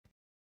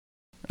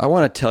I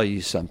want to tell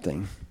you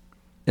something,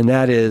 and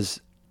that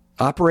is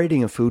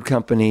operating a food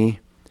company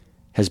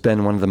has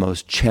been one of the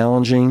most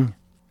challenging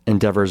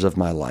endeavors of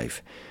my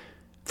life.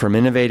 From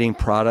innovating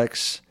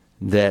products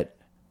that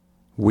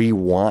we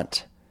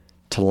want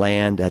to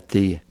land at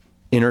the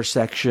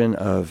intersection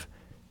of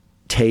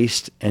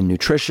taste and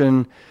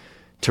nutrition,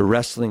 to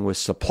wrestling with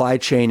supply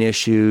chain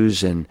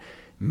issues and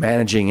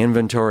managing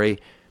inventory,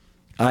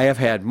 I have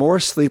had more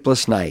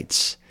sleepless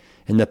nights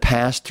in the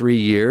past 3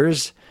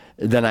 years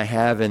than I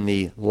have in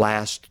the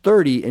last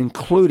 30,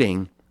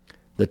 including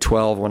the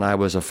 12 when I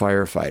was a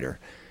firefighter.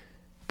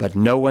 But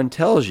no one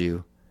tells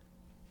you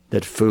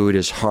that food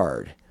is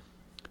hard.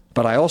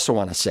 But I also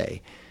want to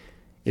say,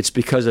 it's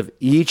because of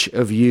each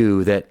of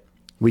you that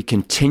we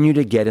continue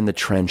to get in the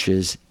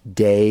trenches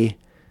day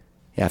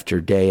after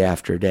day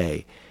after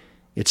day.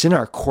 It's in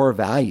our core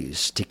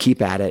values to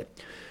keep at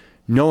it,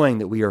 knowing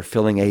that we are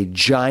filling a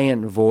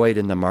giant void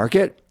in the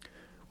market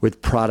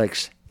with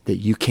products that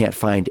you can't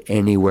find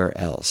anywhere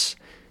else.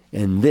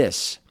 And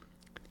this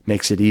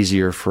makes it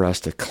easier for us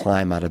to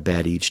climb out of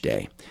bed each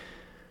day.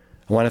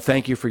 I want to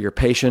thank you for your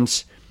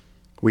patience.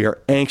 We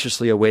are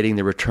anxiously awaiting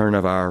the return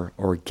of our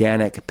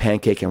organic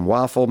pancake and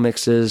waffle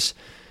mixes,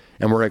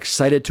 and we're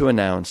excited to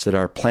announce that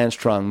our Plant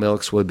Strong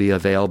milks will be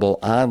available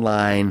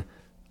online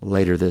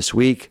later this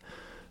week,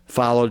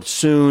 followed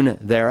soon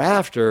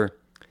thereafter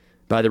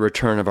by the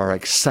return of our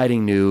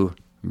exciting new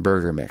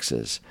burger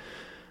mixes.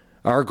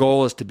 Our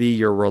goal is to be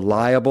your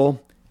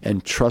reliable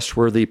and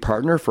trustworthy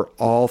partner for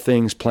all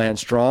things Plant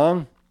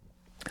Strong,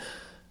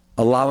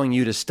 allowing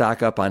you to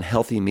stock up on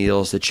healthy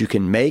meals that you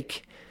can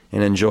make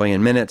and enjoy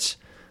in minutes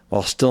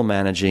while still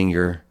managing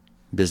your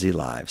busy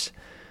lives.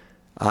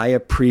 I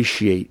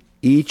appreciate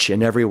each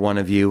and every one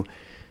of you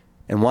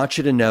and want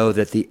you to know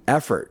that the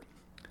effort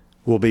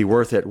will be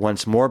worth it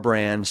once more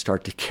brands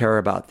start to care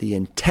about the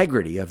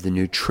integrity of the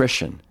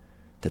nutrition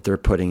that they're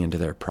putting into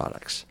their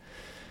products.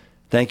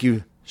 Thank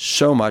you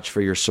so much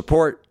for your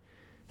support,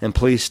 and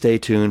please stay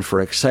tuned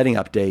for exciting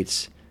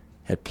updates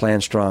at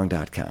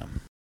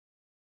plantstrong.com.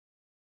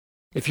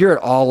 If you're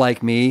at all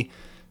like me,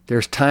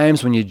 there's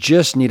times when you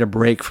just need a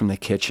break from the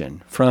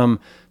kitchen, from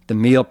the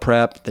meal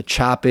prep, the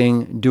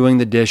chopping, doing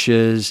the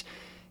dishes,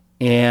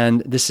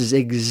 and this is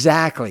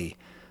exactly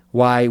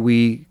why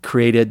we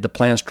created the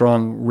Plant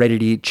Strong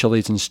ready-to-eat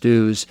chilies and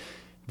stews.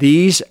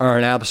 These are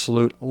an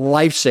absolute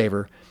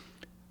lifesaver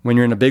when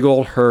you're in a big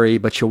old hurry,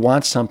 but you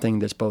want something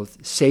that's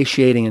both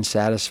satiating and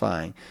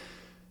satisfying.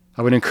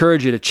 I would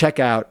encourage you to check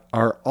out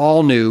our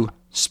all-new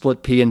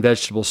split pea and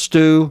vegetable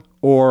stew,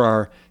 or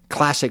our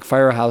classic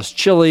firehouse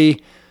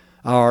chili,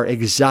 our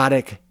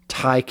exotic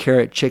Thai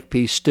carrot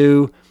chickpea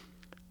stew,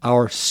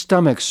 our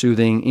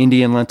stomach-soothing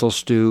Indian lentil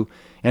stew,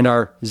 and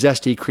our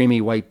zesty creamy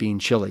white bean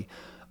chili.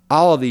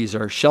 All of these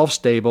are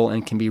shelf-stable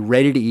and can be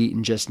ready to eat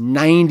in just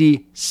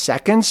 90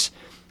 seconds.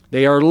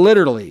 They are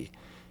literally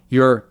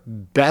your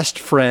best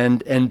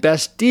friend and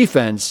best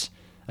defense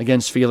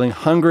against feeling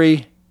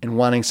hungry and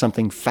wanting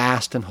something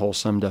fast and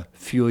wholesome to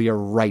fuel you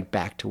right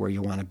back to where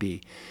you want to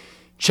be.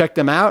 Check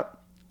them out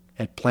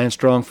at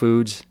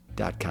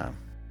plantstrongfoods.com.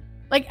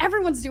 Like,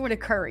 everyone's doing a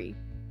curry,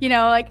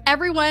 like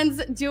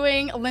everyone's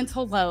doing a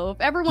lentil loaf.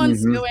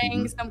 Everyone's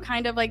doing some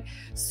kind of like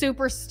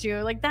super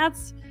stew. Like,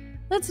 that's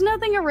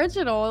nothing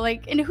original.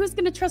 Like, and who's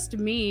going to trust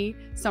me,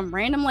 some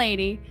random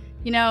lady,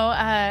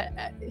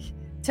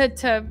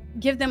 to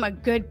give them a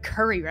good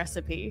curry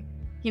recipe?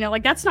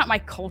 Like, that's not my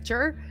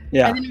culture.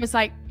 Yeah. And then it was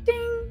like,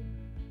 ding.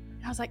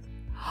 And I was like,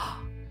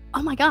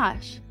 oh my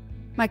gosh,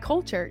 my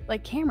culture.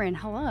 Like, Camryn,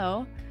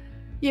 hello.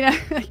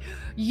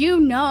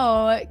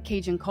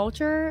 Cajun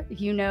culture,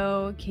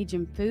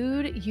 Cajun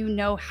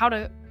food, how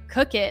to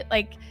cook it.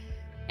 Like,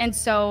 and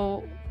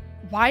so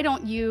why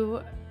don't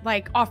you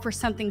offer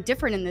something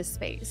different in this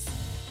space?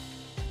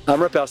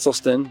 I'm Rip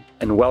Esselstyn,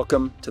 and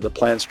welcome to the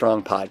Plant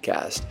Strong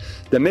podcast.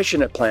 The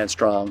mission at Plant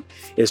Strong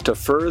is to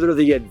further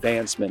the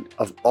advancement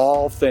of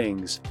all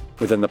things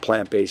within the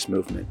plant-based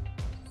movement.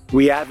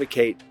 We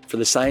advocate for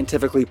the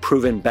scientifically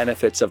proven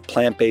benefits of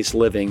plant-based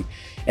living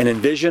and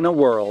envision a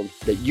world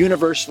that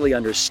universally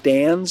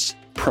understands,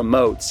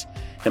 promotes,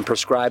 and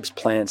prescribes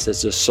plants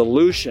as a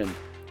solution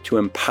to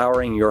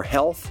empowering your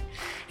health,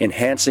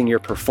 enhancing your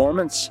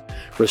performance,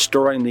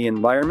 restoring the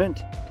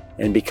environment,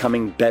 and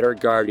becoming better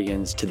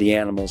guardians to the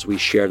animals we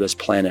share this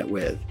planet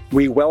with.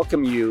 We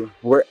welcome you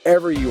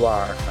wherever you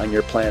are on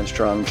your Plant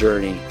Strong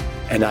journey,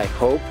 and I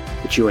hope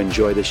that you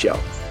enjoy the show.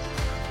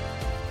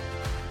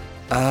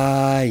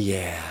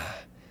 Yeah.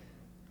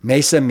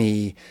 Mesa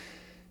me.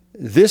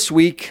 This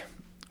week,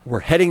 we're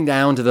heading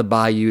down to the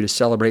bayou to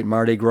celebrate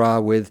Mardi Gras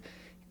with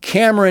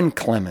Camryn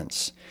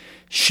Clements.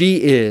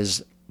 She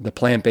is the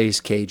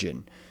plant-based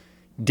Cajun.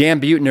 Dan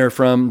Buettner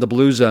from the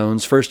Blue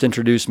Zones first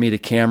introduced me to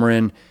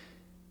Camryn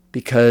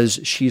because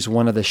she's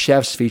one of the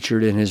chefs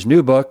featured in his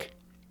new book,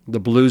 The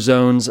Blue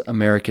Zones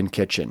American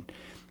Kitchen.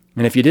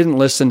 And if you didn't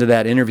listen to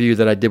that interview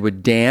that I did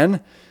with Dan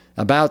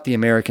about the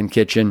American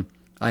kitchen,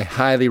 I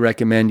highly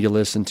recommend you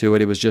listen to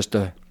it. It was just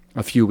a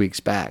few weeks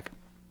back.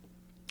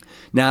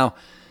 Now,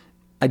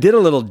 I did a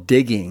little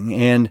digging,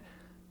 and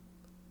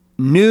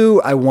knew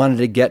I wanted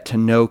to get to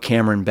know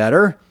Camryn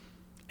better,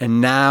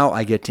 and now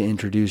I get to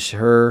introduce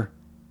her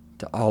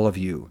to all of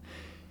you.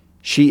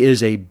 She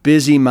is a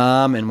busy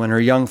mom, and when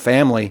her young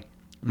family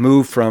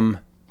moved from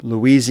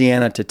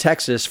Louisiana to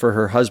Texas for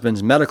her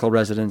husband's medical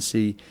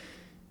residency,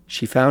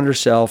 she found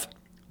herself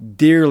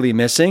dearly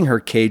missing her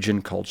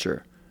Cajun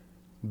culture.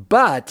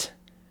 But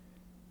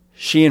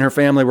she and her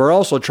family were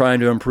also trying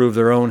to improve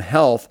their own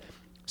health,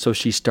 so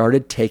she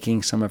started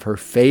taking some of her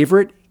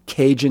favorite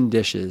Cajun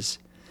dishes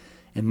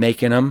and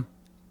making them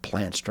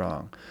plant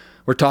strong.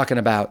 We're talking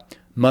about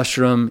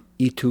mushroom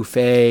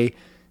etouffee,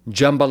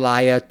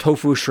 jambalaya,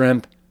 tofu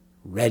shrimp,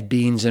 red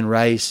beans and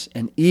rice,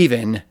 and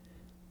even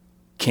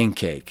king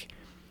cake.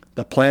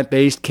 The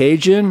plant-based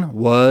Cajun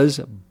was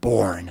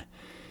born.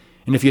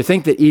 And if you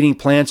think that eating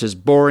plants is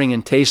boring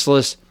and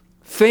tasteless,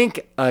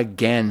 think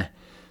again.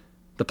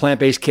 The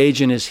plant-based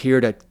Cajun is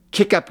here to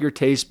kick up your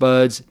taste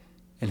buds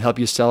and help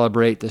you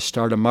celebrate the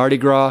start of Mardi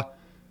Gras,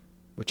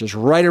 which is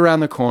right around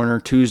the corner,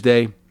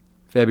 Tuesday,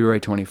 February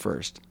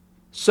 21st.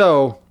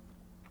 So,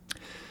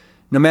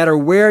 no matter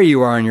where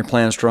you are in your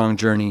Plant Strong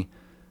journey,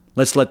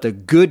 let's let the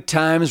good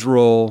times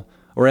roll,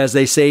 or as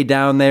they say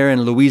down there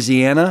in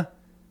Louisiana,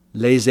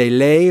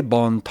 laissez-les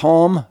bon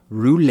temps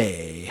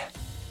rouler.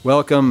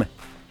 Welcome,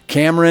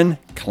 Camryn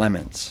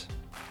Clements.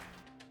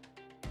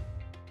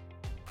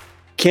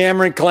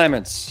 Camryn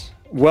Clements,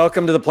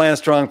 welcome to the Plant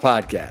Strong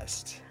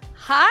podcast.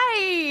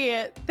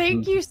 Hi.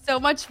 Thank you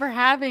so much for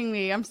having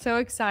me. I'm so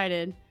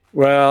excited.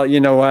 Well, you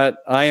know what?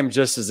 I am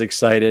just as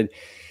excited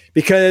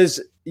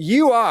because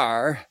you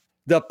are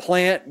the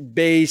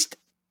plant-based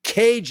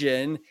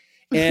Cajun.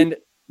 And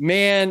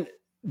man,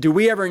 do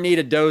we ever need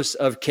a dose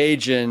of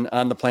Cajun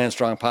on the Plant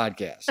Strong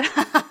podcast?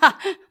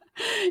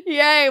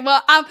 Yay.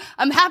 Well,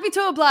 I'm happy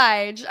to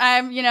oblige.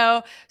 I'm,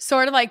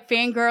 sort of like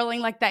fangirling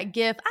like that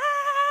gif.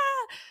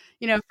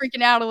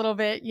 Freaking out a little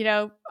bit,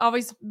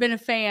 always been a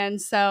fan.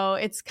 So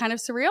it's kind of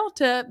surreal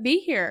to be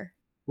here.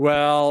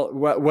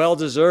 Well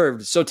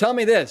deserved. So tell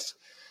me this.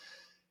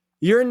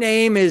 Your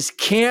name is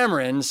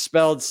Camryn,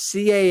 spelled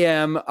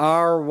Camryn.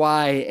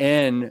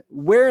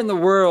 Where in the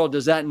world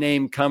does that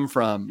name come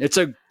from? It's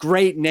a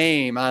great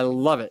name. I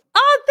love it.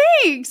 Oh,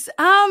 thanks.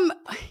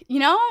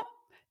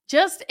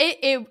 Just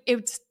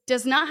it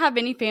does not have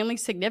any family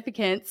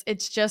significance.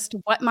 It's just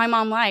what my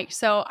mom liked.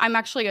 So I'm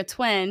actually a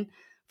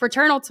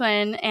fraternal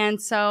twin. And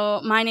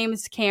so my name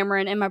is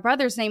Camryn and my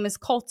brother's name is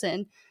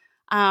Colton.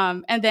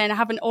 And then I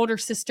have an older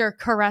sister,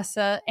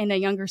 Caressa, and a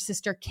younger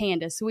sister,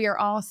 Candace. We are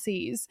all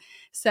C's.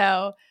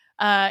 So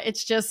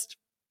it's just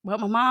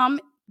what my mom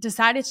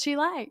decided she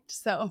liked.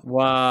 So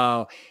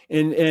wow.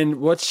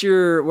 And what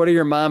are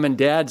your mom and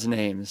dad's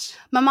names?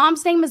 My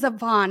mom's name is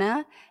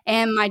Ivana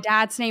and my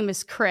dad's name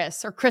is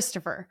Chris or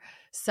Christopher.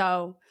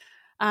 So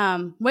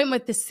went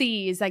with the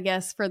C's, I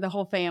guess, for the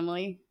whole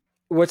family.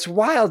 What's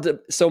wild,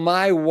 so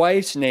my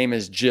wife's name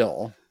is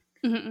Jill.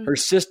 Mm-hmm. Her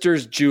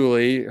sister's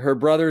Julie, her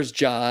brother's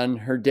John,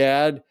 her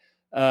dad,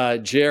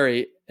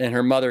 Jerry, and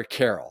her mother,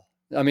 Carol.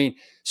 I mean,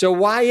 so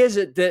why is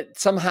it that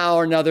somehow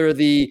or another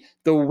the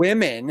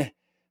women,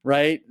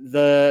 right,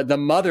 the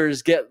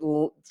mothers get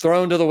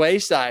thrown to the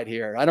wayside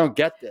here? I don't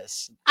get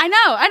this. I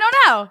don't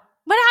know.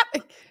 What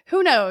happened?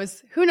 Who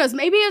knows?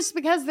 Maybe it's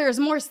because there's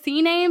more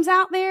C names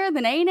out there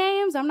than A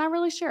names. I'm not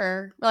really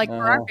sure. Like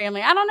for our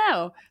family, I don't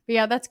know. But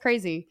yeah, that's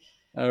crazy.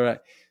 All right.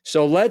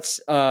 So let's,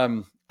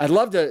 I'd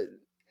love to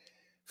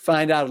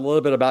find out a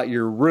little bit about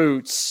your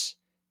roots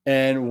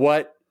and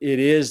what it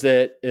is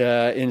that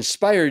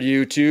inspired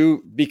you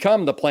to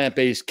become the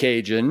plant-based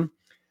Cajun.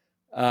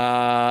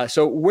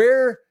 So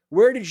where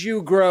did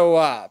you grow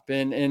up?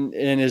 And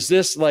is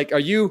this like,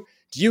 do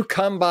you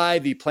come by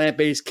the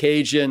plant-based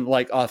Cajun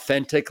like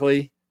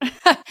authentically?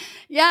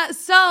 Yeah.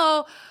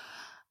 So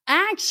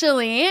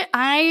actually,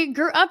 I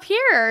grew up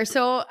here.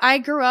 So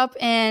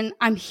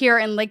I'm here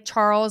in Lake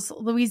Charles,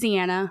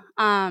 Louisiana,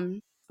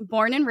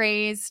 born and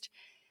raised.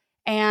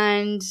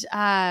 And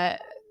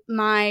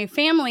my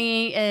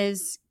family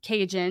is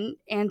Cajun.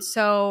 And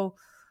so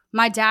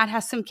my dad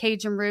has some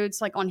Cajun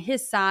roots, like on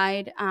his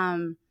side.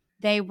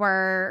 They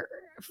were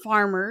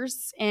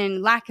farmers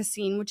in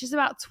Lacassine, which is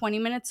about 20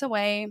 minutes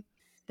away.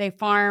 They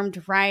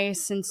farmed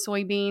rice and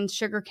soybeans,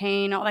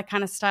 sugarcane, all that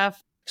kind of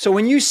stuff. So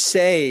when you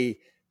say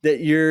that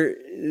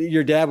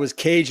your dad was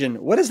Cajun,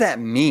 what does that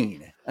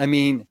mean? I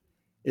mean,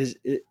 is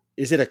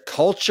it a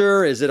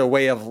culture? Is it a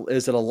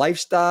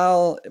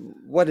lifestyle?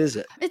 What is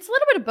it? It's a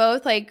little bit of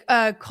both, like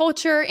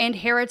culture and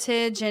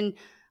heritage. And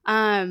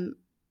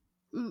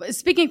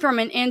speaking from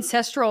an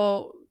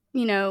ancestral,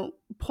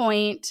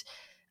 point,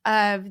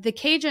 the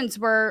Cajuns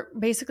were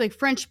basically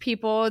French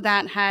people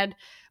that had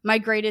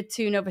migrated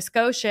to Nova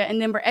Scotia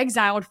and then were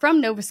exiled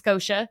from Nova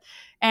Scotia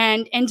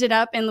and ended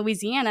up in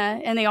Louisiana,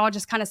 and they all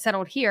just kind of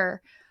settled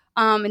here.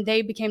 And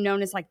they became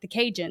known as like the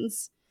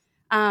Cajuns.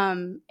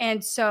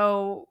 And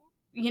so,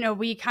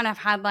 we kind of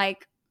had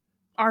like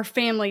our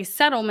family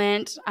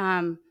settlement,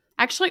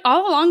 actually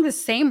all along the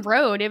same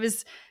road. It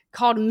was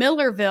called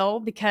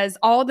Millerville because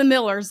all the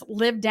Millers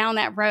lived down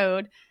that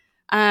road.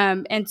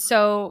 And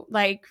so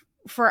like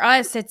for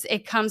us,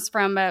 it comes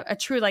from a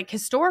true like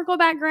historical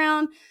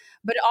background,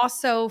 but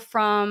also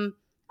from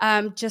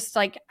just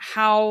like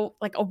how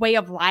like a way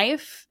of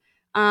life,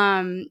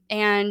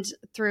 and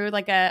through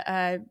like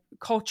a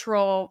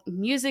cultural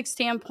music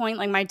standpoint.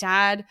 Like my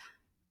dad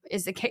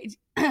is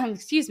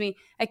excuse me,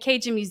 a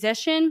Cajun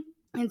musician,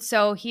 and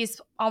so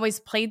he's always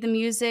played the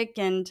music,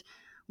 and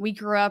we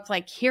grew up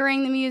like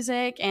hearing the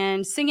music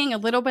and singing a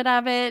little bit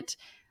of it.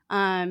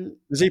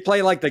 Does he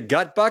play like the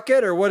gut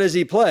bucket, or what does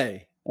he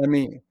play? I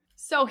mean,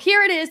 so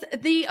here it is,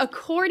 the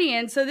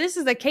accordion. So this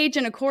is a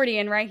Cajun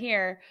accordion right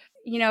here.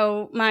 You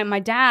know, my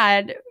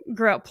dad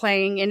grew up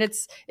playing, and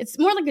it's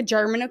more like a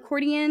German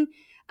accordion.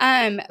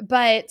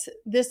 But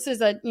this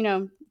is a, you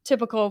know,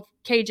 typical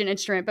Cajun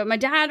instrument. But my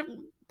dad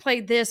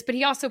played this, but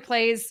he also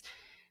plays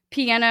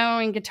piano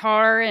and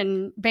guitar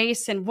and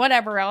bass and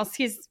whatever else.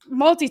 He's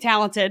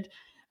multi-talented.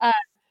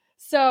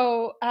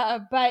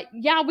 But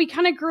yeah, we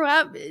kind of grew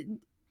up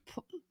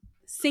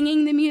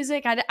singing the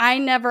music. I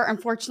never,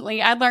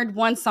 unfortunately, I learned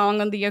one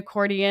song on the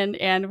accordion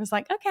and was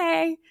like,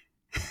 okay.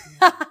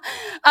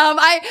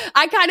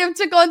 I kind of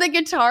took on the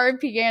guitar and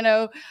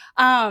piano,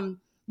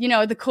 you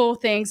know, the cool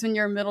things when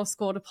you're in middle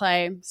school to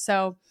play.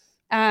 So,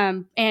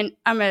 and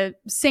I'm a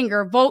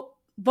singer.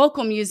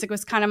 Vocal music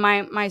was kind of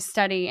my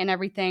study and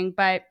everything,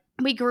 but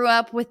we grew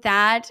up with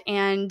that.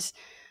 And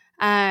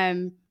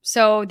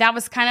so that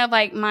was kind of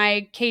like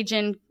my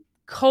Cajun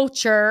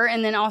culture.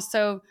 And then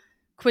also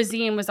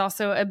cuisine was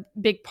also a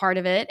big part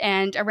of it.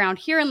 And around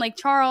here in Lake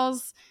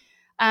Charles,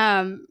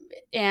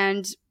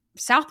 and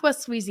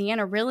Southwest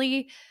Louisiana,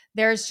 really,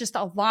 there's just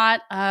a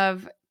lot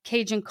of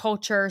Cajun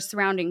culture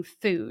surrounding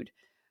food.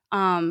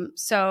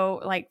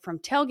 So like from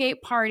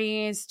tailgate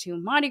parties to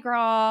Mardi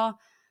Gras,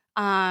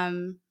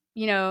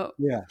 you know,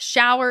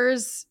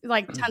 showers,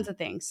 like tons of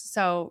things.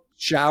 So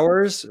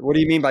showers? What do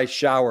you mean by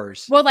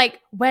showers? Well, like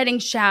wedding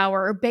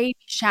shower or baby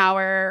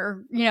shower,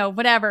 or, you know,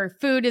 whatever.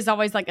 Food is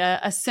always like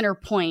a center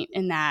point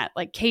in that,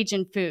 like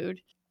Cajun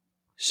food.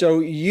 So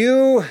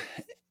you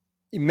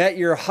met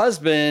your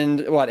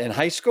husband, what, in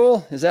high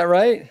school? Is that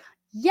right?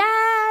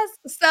 Yes.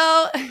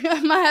 So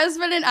my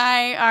husband and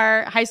I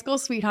are high school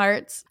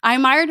sweethearts. I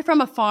admired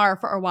from afar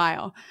for a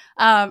while.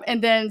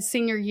 And then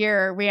senior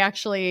year, we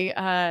actually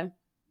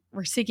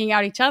were seeking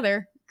out each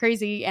other.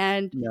 Crazy.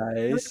 And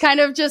it was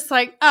kind of just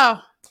like,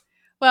 oh,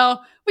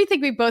 well, we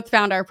think we both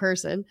found our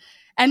person.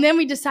 And then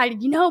we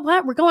decided, you know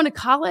what? We're going to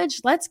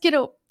college. Let's get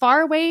as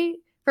far away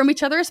from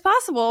each other as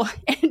possible.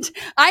 And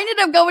I ended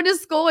up going to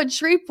school in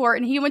Shreveport,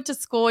 and he went to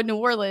school in New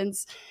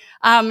Orleans.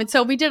 And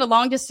so we did a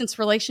long distance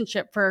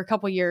relationship for a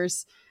couple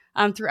years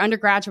through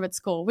undergraduate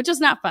school, which is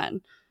not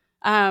fun.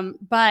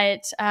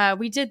 But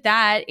we did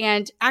that.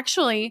 And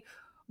actually,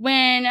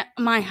 when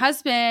my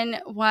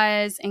husband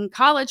was in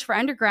college for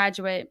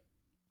undergraduate,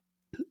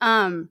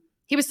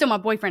 he was still my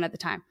boyfriend at the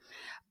time.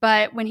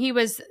 But when he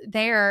was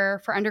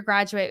there for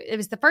undergraduate, it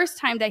was the first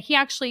time that he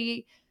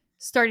actually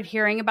started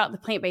hearing about the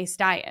plant-based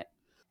diet.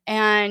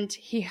 And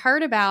he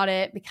heard about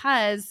it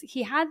because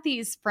he had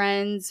these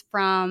friends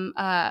from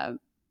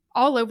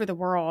all over the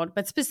world,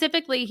 but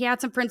specifically he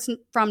had some friends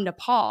from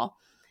Nepal.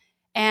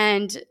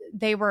 And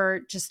they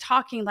were just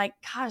talking like,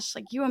 gosh,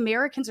 like you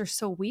Americans are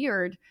so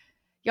weird.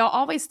 Y'all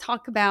always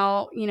talk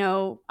about, you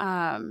know,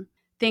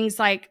 things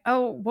like,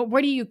 oh,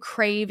 what are you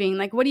craving?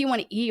 Like, what do you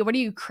want to eat? What are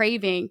you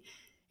craving? And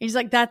he's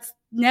like, that's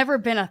never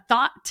been a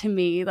thought to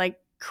me, like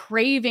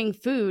craving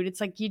food. It's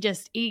like you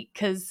just eat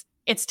because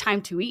it's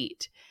time to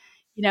eat,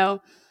 you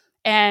know?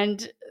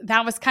 And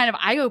that was kind of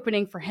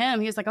eye-opening for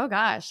him. He was like, oh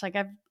gosh, like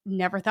I've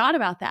never thought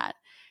about that.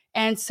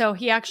 And so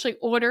he actually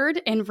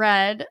ordered and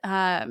read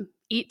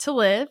Eat to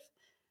Live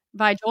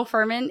by Joel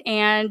Furman.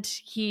 And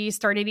he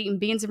started eating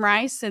beans and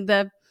rice in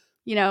the,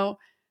 you know,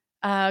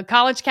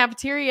 college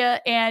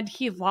cafeteria, and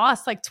he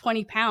lost like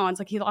 20 pounds.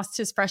 Like he lost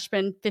his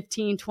freshman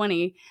 15,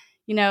 20,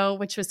 you know,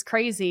 which was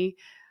crazy.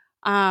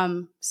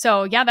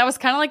 So yeah, that was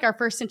kind of like our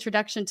first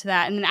introduction to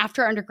that. And then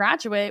after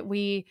undergraduate,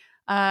 we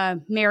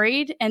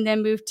married and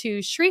then moved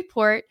to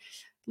Shreveport,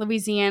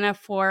 Louisiana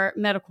for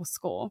medical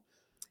school.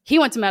 He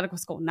went to medical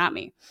school, not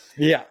me.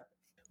 Yeah.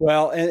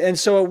 Well, and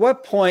so at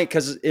what point,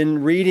 because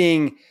in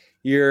reading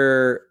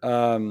your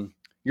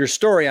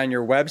story on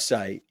your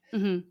website,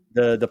 mm-hmm.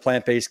 the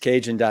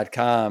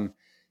plantbasedcajun.com,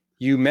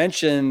 you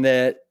mentioned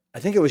that I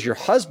think it was your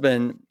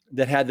husband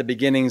that had the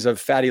beginnings of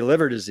fatty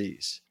liver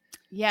disease.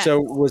 Yeah.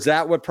 So was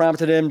that what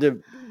prompted him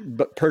to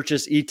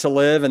purchase Eat to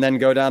Live and then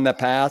go down that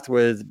path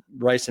with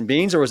rice and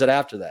beans, or was it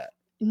after that?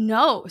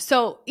 No.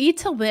 So Eat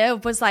to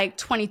Live was like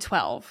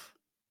 2012.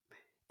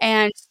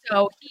 And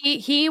so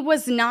he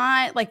was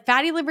not, like,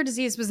 fatty liver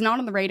disease was not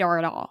on the radar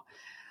at all.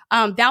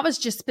 That was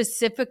just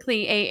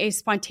specifically a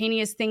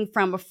spontaneous thing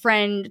from a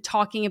friend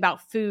talking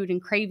about food and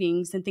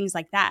cravings and things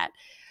like that.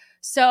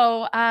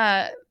 So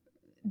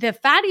the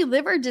fatty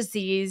liver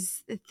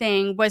disease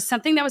thing was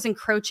something that was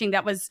encroaching,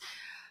 that was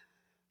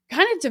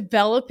kind of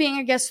developing,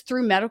 I guess,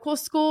 through medical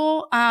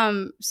school.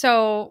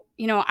 So,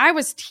 you know, I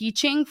was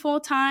teaching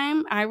full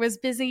time. I was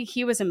busy.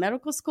 He was in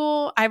medical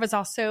school. I was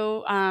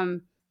also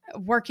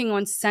working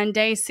on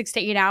Sunday, 6 to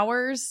 8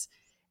 hours.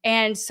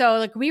 And so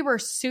like we were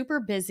super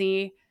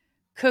busy.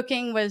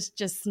 Cooking was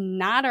just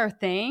not our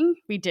thing.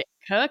 We didn't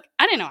cook.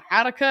 I didn't know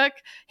how to cook.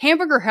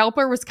 Hamburger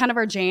Helper was kind of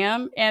our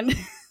jam. And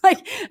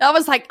like, I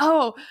was like,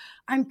 oh,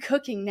 I'm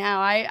cooking now.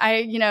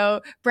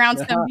 I browned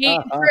some meat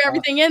and threw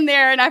everything in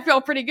there and I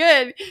feel pretty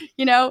good,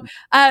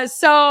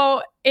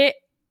 so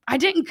I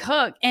didn't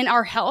cook, and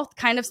our health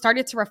kind of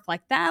started to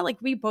reflect that.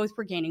 Like we both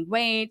were gaining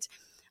weight.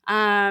 We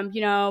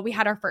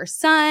had our first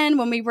son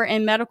when we were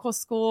in medical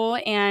school,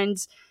 and,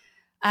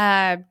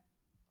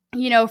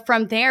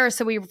 from there,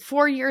 so we were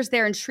 4 years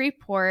there in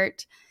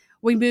Shreveport.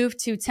 We moved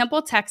to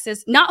Temple,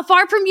 Texas, not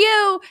far from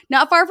you,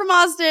 not far from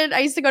Austin. I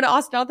used to go to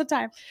Austin all the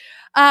time.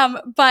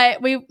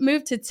 But we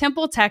moved to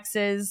Temple,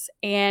 Texas,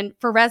 and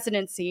for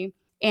residency,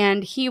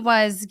 and he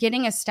was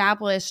getting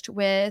established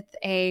with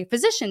a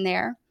physician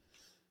there.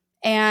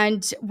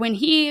 And when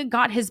he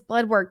got his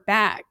blood work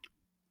back,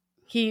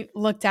 he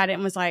looked at it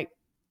and was like,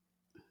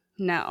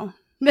 no,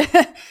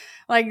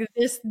 like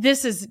this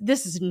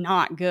is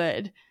not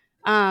good.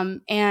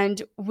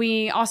 And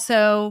we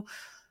also,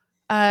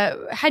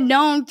 had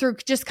known through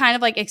just kind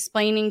of like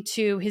explaining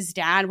to his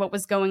dad what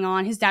was going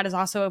on. His dad is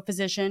also a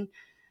physician,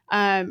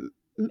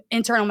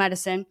 internal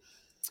medicine.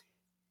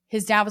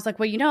 His dad was like,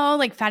 well,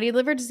 like fatty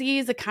liver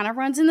disease, it kind of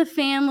runs in the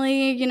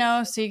family,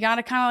 so you got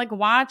to kind of like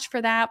watch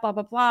for that, blah,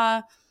 blah,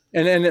 blah.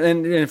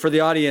 And for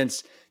the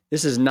audience,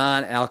 this is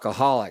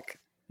non-alcoholic.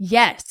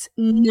 Yes.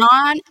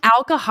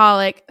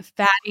 Non-alcoholic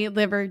fatty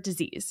liver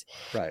disease.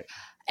 Right.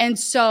 And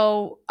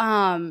so,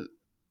 from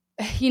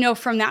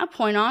that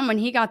point on, when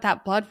he got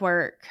that blood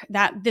work,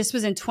 this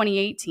was in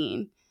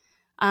 2018,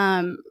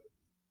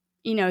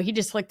 he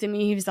just looked at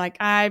me. He was like,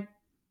 I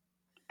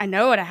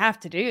know what I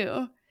have to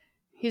do.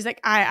 He's like,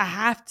 I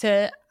have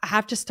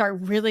to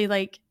start really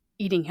like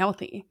eating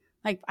healthy.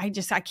 Like, I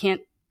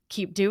can't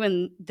keep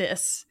doing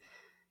this.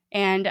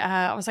 And,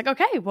 I was like,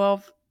 okay,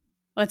 well,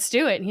 let's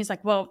do it. And he's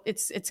like, well,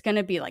 it's going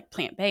to be like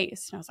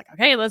plant-based. And I was like,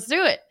 okay, let's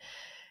do it.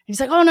 He's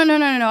like, oh, no.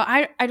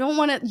 I don't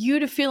want you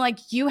to feel like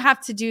you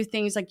have to do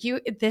things like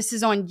this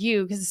is on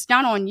you, because it's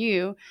not on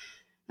you. And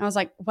I was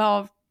like,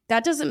 well,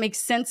 that doesn't make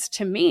sense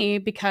to me,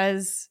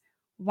 because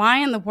why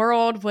in the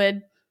world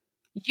would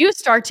you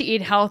start to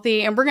eat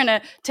healthy and we're going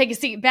to take a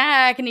seat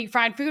back and eat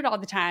fried food all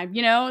the time?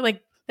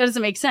 Like that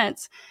doesn't make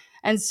sense.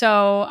 And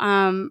so,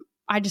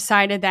 I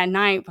decided that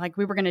night, like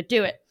we were going to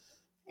do it.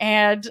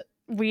 And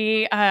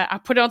I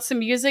put on some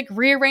music,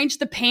 rearranged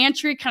the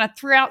pantry, kind of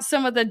threw out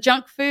some of the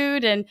junk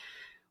food, and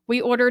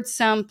we ordered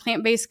some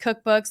plant-based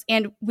cookbooks.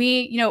 And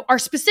we, our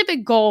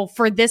specific goal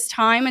for this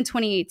time in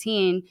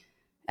 2018,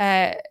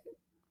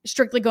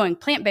 strictly going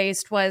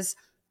plant-based, was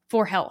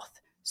for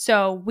health.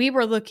 So we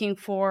were looking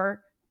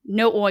for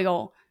no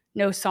oil,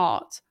 no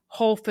salt,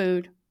 whole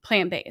food,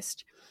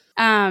 plant-based.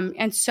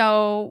 And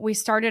so we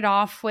started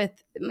off with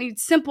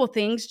simple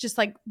things, just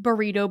like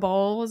burrito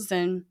bowls,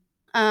 and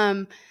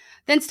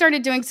then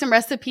started doing some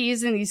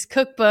recipes in these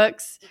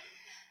cookbooks.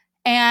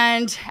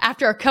 And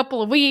after a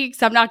couple of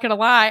weeks, I'm not going to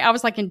lie, I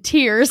was like in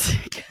tears.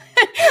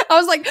 I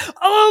was like,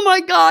 oh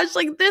my gosh,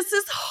 like this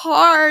is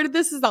hard.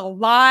 This is a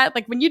lot.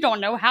 Like when you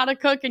don't know how to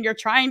cook and you're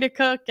trying to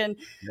cook, and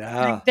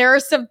like, there are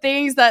some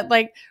things that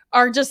like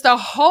are just a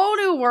whole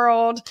new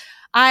world.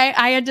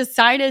 I had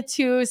decided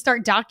to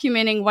start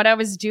documenting what I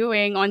was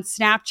doing on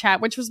Snapchat,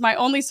 which was my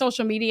only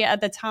social media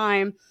at the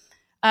time.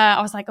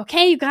 I was like,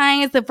 okay, you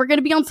guys, if we're going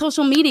to be on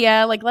social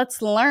media, like,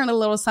 let's learn a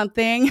little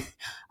something.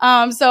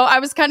 So I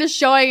was kind of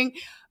showing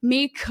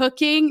me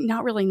cooking,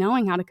 not really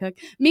knowing how to cook,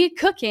 me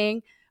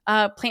cooking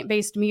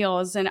plant-based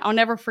meals. And I'll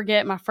never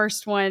forget, my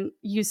first one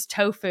used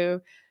tofu.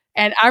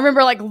 And I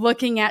remember like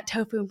looking at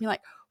tofu and being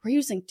like, we're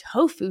using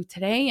tofu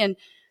today. And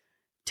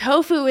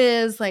tofu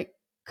is like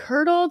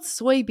curdled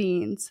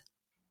soybeans.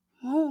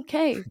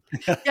 Okay.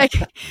 Like,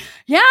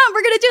 yeah,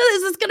 we're going to do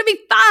this. It's going to be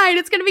fine.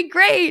 It's going to be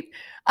great.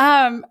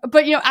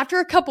 But after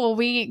a couple of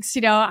weeks,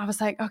 I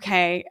was like,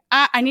 okay,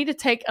 I need to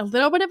take a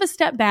little bit of a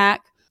step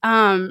back.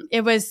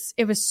 It was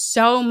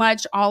so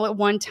much all at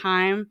one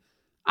time.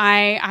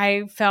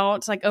 I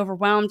felt like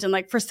overwhelmed, and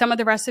like for some of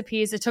the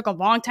recipes, it took a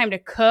long time to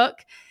cook,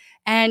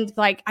 and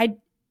like I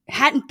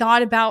hadn't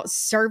thought about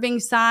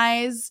serving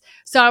size.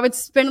 So I would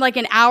spend like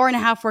an hour and a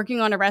half working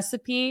on a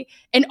recipe,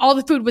 and all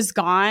the food was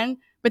gone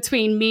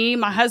between me,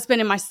 my husband,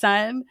 and my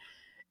son.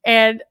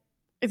 And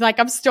it's like,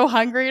 I'm still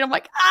hungry. And I'm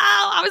like,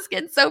 I was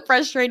getting so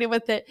frustrated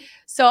with it.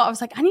 So I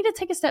was like, I need to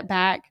take a step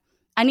back.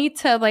 I need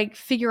to like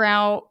figure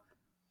out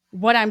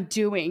what I'm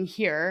doing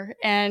here.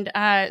 And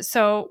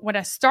so what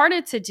I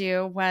started to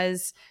do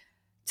was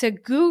to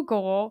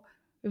Google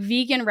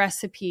vegan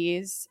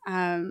recipes,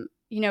 kind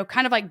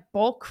of like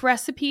bulk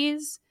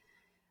recipes.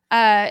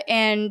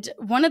 And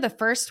one of the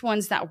first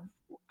ones that,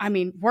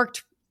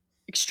 worked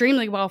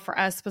extremely well for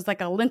us was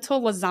like a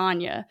lentil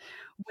lasagna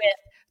with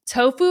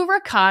tofu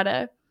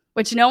ricotta,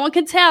 which no one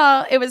could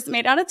tell it was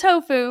made out of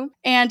tofu,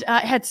 and it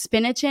had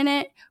spinach in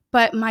it.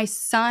 But my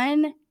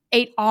son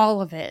ate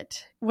all of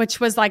it, which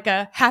was like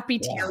a happy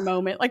tear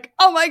moment. Like,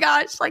 oh my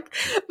gosh, like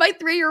my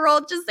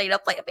 3-year-old just ate a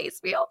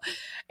plant-based meal.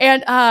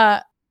 And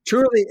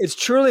it's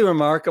truly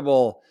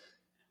remarkable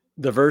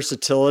the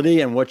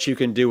versatility and what you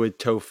can do with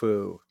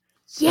tofu.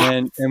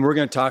 Yes. And we're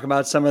going to talk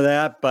about some of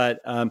that. But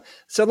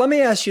so let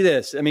me ask you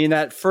this. I mean,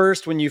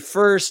 when you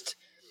first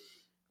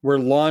were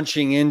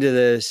launching into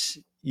this,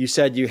 you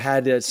said you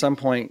had to at some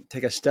point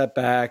take a step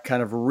back,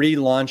 kind of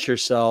relaunch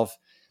yourself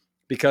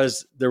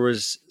because there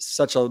was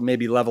such a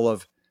maybe level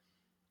of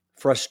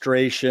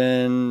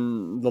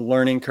frustration, the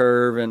learning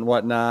curve and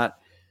whatnot.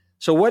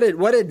 So what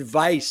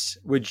advice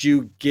would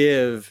you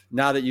give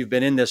now that you've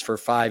been in this for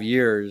 5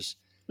 years,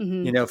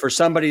 for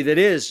somebody that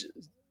is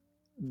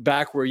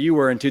back where you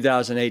were in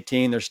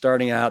 2018, they're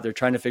starting out, they're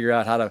trying to figure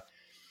out how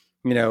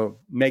to,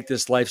 make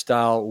this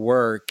lifestyle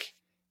work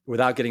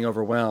without getting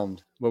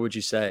overwhelmed? What would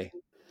you say?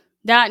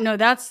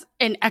 That's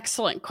an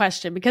excellent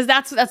question, because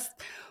that's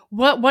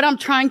what I'm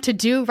trying to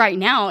do right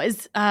now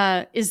is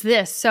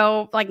this.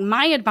 So like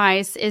my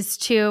advice is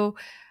to,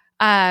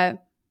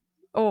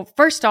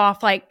 first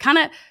off, like kind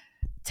of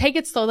take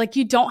it slow. Like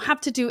you don't have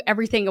to do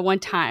everything at one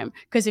time,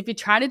 because if you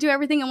try to do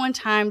everything at one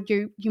time,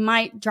 you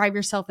might drive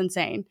yourself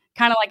insane,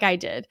 kind of like I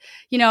did,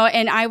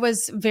 and I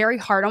was very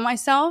hard on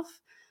myself.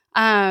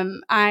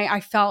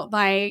 I felt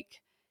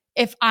like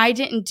if I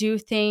didn't do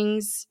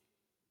things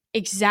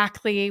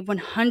exactly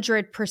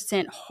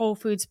 100% whole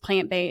foods,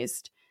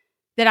 plant-based,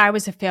 that I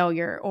was a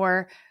failure,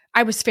 or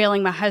I was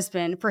failing my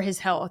husband for his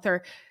health,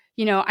 or,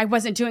 I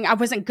wasn't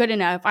good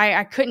enough.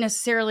 I couldn't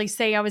necessarily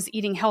say I was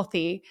eating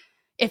healthy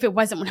if it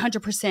wasn't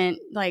 100%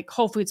 like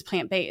whole foods,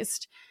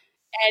 plant-based.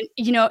 And,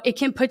 it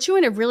can put you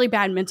in a really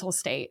bad mental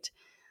state.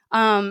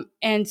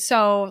 And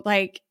so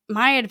like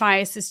my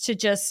advice is to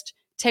just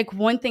take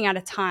one thing at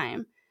a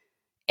time.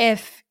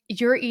 If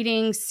you're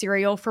eating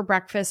cereal for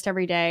breakfast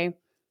every day,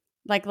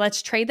 like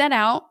let's trade that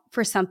out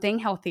for something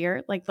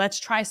healthier. Like let's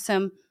try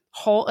some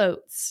whole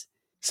oats.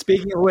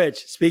 Speaking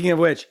of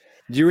which,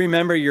 do you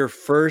remember your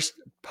first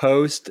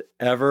post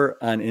ever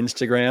on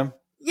Instagram?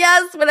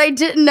 Yes, when I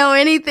didn't know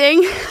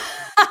anything.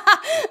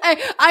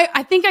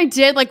 I think I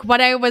did like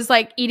what I was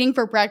like eating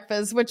for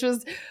breakfast, which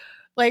was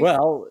like,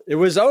 well, it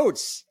was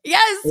oats.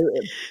 Yes.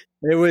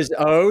 It was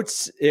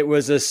oats. It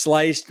was a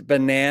sliced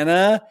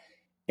banana,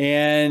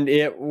 and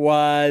it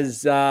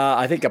was,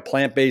 I think, a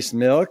plant-based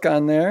milk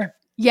on there.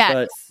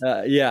 Yes.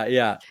 But,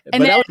 yeah.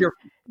 And but that was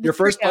your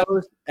first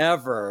post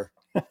ever.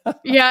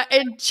 Yeah,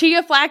 and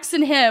chia, flax,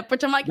 and hemp,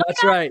 which I'm like,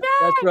 that's right.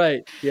 That's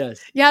right.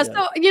 Yes. Yeah.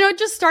 So,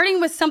 just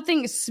starting with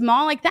something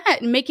small like that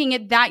and making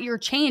it that your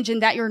change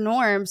and that your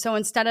norm. So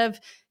instead of,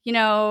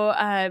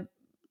 throughout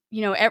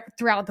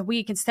the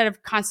week, instead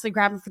of constantly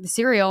grabbing for the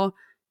cereal,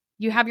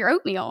 you have your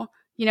oatmeal,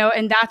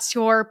 and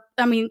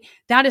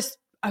that is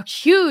a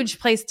huge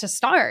place to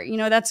start.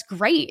 That's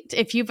great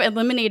if you've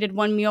eliminated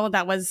one meal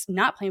that was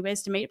not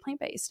plant-based and made it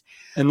plant-based.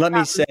 And let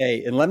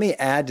me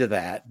add to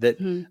that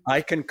I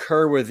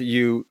concur with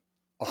you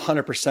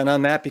 100%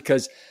 on that,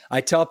 because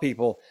I tell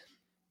people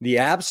the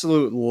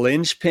absolute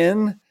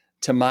linchpin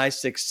to my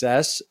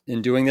success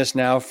in doing this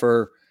now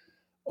for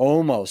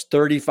almost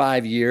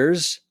 35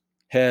 years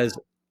has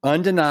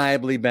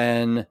undeniably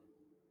been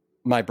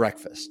my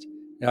breakfast.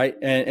 Right.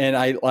 And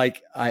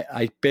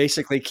I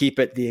basically keep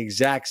it the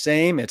exact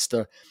same. It's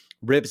the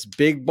Ribs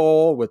Big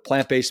Bowl with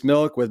plant-based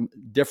milk with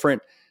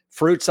different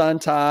fruits on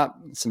top,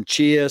 some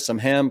chia, some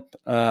hemp,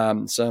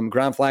 some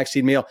ground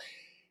flaxseed meal.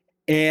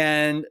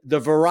 And the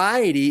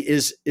variety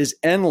is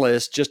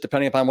endless, just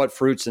depending upon what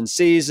fruits in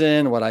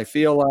season, what I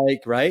feel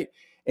like. Right.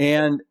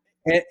 And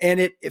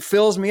it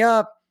fills me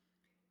up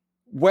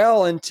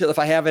well until, if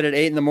I have it at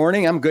 8 a.m,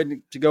 I'm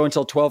good to go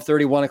until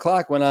 12:30, 1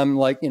 o'clock, when I'm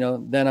like,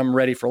 then I'm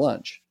ready for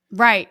lunch.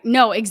 Right.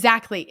 No,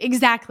 exactly.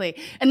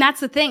 And that's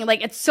the thing.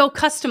 Like, it's so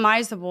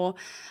customizable.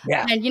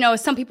 Yeah. And,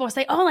 some people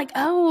say,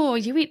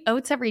 you eat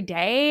oats every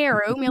day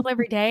or oatmeal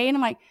every day. And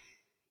I'm like,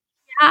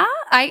 yeah,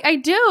 I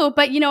do.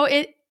 But,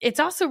 it's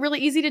also really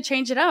easy to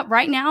change it up.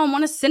 Right now, I'm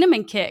on a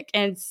cinnamon kick,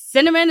 and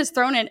cinnamon is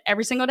thrown in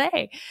every single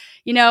day.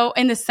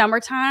 In the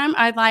summertime,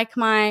 I like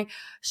my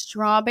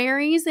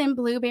strawberries and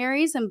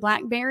blueberries and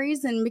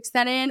blackberries and mix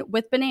that in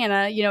with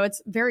banana.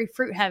 It's very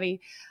fruit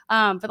heavy.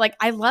 But like,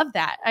 I love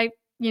that.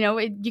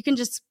 You can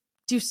just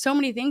do so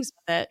many things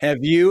with it. Have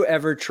you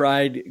ever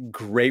tried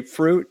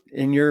grapefruit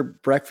in your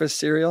breakfast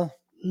cereal?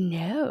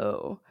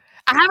 No.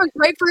 I have a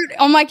grapefruit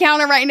on my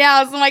counter right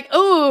now. So I'm like,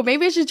 oh,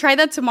 maybe I should try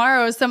that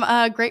tomorrow. Some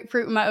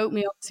grapefruit in my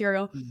oatmeal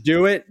cereal.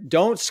 Do it.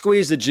 Don't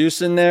squeeze the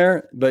juice in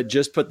there, but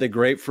just put the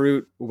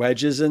grapefruit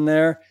wedges in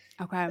there.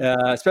 Okay.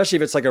 Especially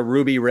if it's like a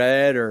ruby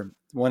red or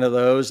one of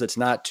those that's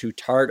not too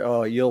tart.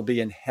 Oh, you'll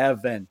be in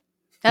heaven.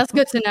 That's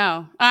good to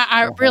know.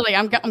 I'm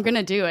going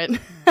to do it.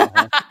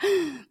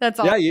 That's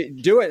all. Yeah,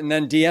 you do it and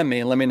then DM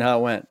me and let me know how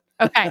it went.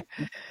 Okay.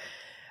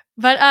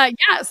 But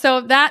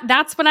so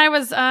that's what I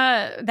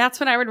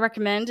would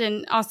recommend.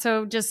 And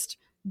also just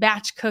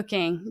batch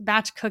cooking.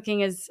 Batch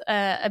cooking is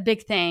a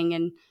big thing.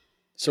 And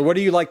so what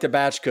do you like to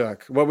batch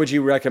cook? What would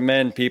you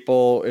recommend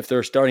people if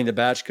they're starting to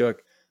batch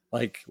cook?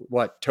 Like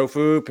what?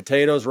 Tofu,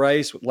 potatoes,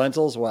 rice,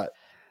 lentils, what?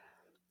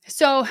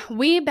 So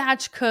we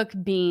batch cook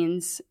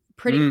beans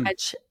pretty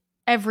much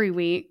every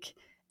week.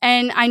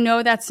 And I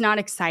know that's not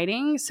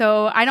exciting.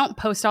 So I don't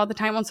post all the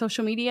time on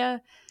social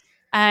media.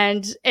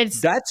 And it's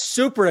That's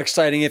super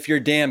exciting if you're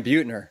Dan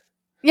Buettner.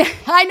 yeah,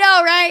 I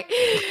know, right?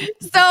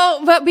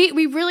 So, but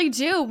we really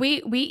do.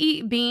 We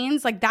eat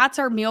beans. Like that's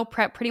our meal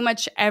prep pretty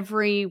much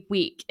every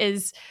week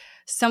is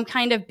some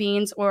kind of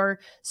beans or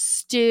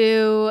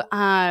stew,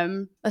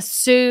 a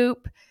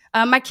soup.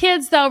 My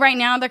kids though, right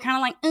now, they're kind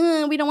of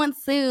like, we don't want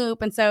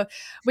soup. And so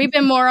we've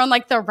been more on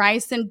like the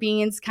rice and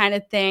beans kind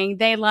of thing.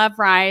 They love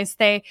rice.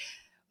 They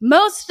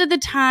most of the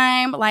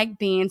time like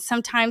beans.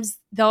 Sometimes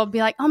they'll be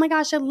like, oh my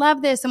gosh, I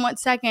love this in 1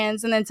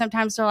 second. And then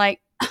sometimes they're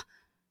like,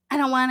 I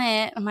don't want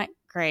it. I'm like,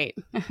 great.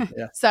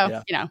 Yeah,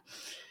 So, yeah.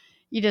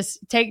 You just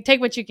take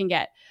what you can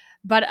get.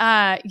 But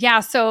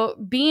so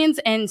beans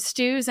and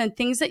stews and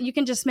things that you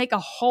can just make a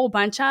whole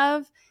bunch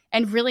of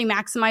and really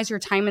maximize your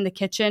time in the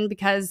kitchen,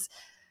 because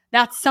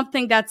that's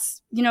something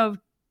that's,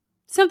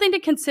 something to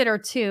consider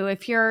too.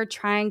 If you're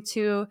trying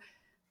to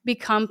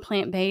become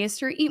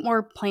plant-based or eat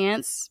more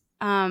plants,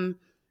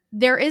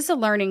 there is a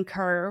learning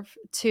curve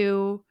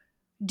to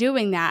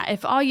doing that.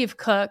 If all you've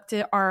cooked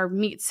are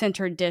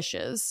meat-centered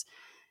dishes,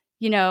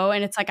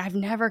 and it's like, I've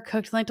never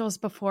cooked lentils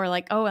before.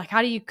 Like, oh, like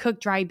how do you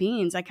cook dry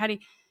beans? Like, how do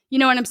you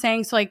know what I'm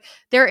saying? So like,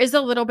 there is a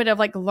little bit of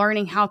like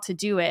learning how to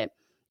do it.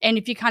 And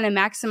if you kind of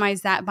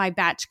maximize that by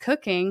batch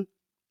cooking,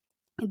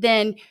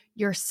 then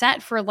you're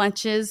set for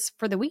lunches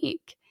for the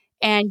week.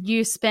 And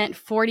you spent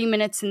 40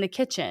 minutes in the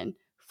kitchen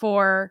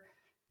for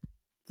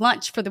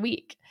lunch for the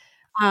week.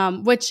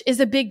 Which is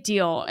a big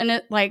deal. And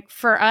it, like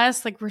for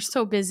us, like we're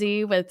so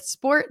busy with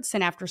sports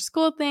and after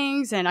school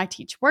things, and I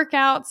teach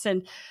workouts,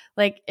 and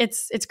like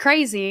it's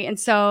crazy. And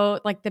so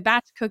like the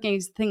batch cooking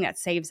is the thing that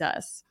saves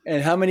us.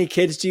 And how many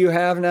kids do you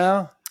have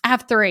now? I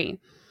have 3.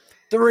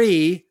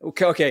 3?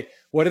 Okay.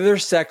 What are their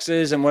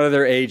sexes and what are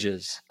their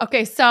ages?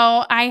 Okay,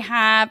 so I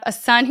have a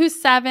son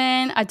who's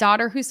 7, a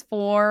daughter who's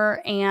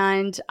 4,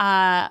 and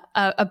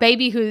a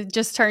baby who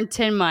just turned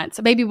 10 months,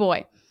 a baby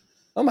boy.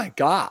 Oh my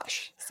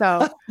gosh.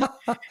 So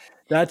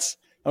that's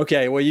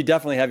okay. Well, you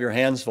definitely have your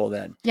hands full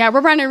then. Yeah,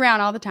 we're running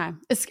around all the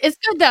time. It's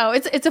good though.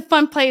 It's a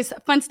fun place,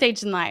 fun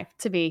stage in life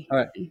to be. All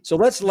right. So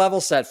let's level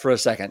set for a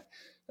second.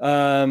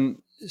 So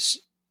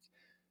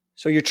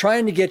you're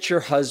trying to get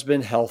your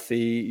husband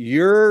healthy.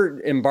 You're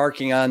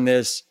embarking on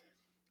this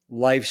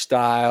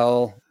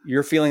lifestyle.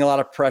 You're feeling a lot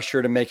of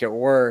pressure to make it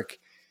work.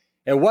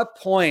 At what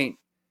point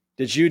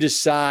did you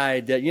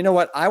decide that, you know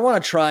what, I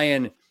want to try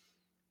and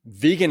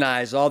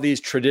veganize all these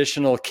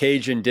traditional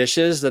Cajun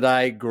dishes that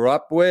I grew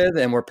up with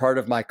and were part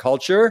of my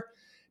culture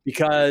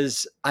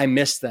because I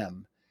miss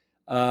them?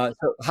 So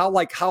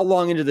how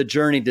long into the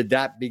journey did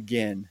that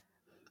begin?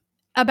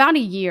 About a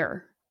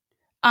year.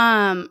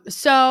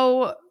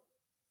 So,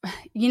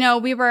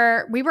 we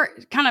were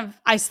kind of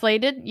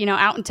isolated,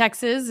 out in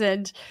Texas,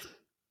 and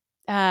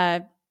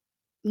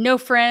no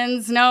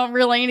friends, no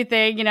really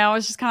anything, I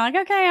was just kind of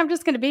like, okay, I'm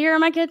just going to be here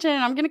in my kitchen.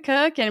 I'm going to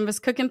cook, and was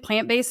cooking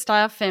plant-based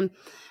stuff and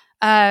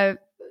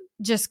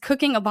just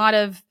cooking a lot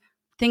of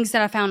things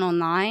that I found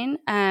online.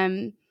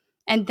 And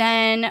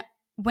then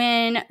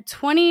when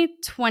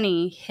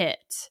 2020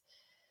 hit,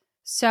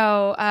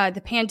 so the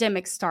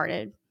pandemic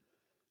started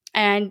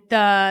and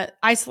the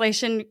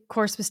isolation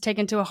course was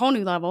taken to a whole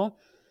new level.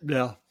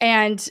 Yeah.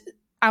 And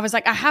I was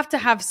like, I have to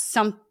have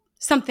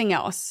something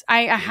else.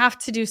 I have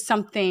to do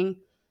something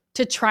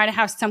to try to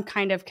have some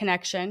kind of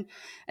connection.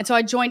 And so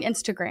I joined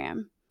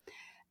Instagram.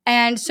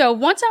 And so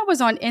once I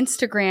was on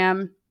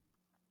Instagram,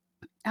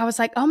 I was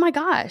like, oh my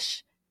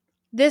gosh,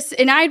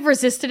 and I had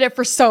resisted it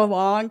for so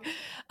long.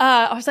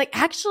 I was like,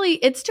 actually,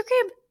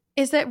 Instagram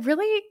is a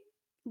really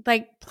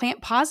like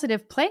plant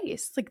positive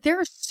place. Like there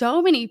are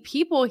so many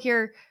people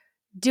here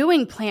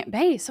doing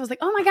plant-based. I was like,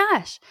 oh my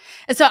gosh.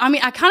 And so,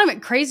 I kind of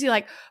went crazy,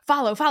 like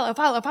follow,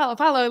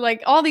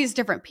 like all these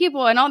different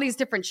people and all these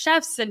different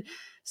chefs and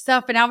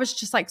stuff. And I was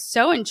just like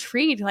so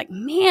intrigued, like,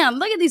 man,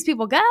 look at these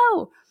people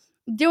go.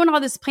 Doing all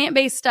this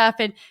plant-based stuff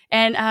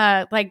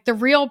and like the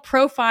real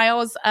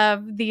profiles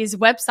of these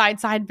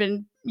websites I had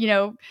been,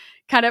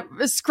 kind of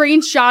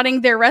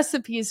screenshotting their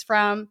recipes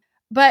from.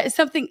 But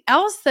something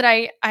else that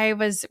I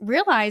was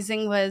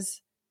realizing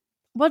was,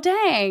 well,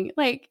 dang,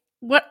 like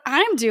what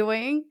I'm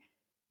doing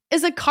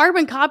is a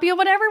carbon copy of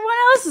what everyone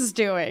else is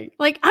doing.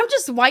 Like I'm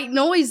just white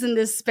noise in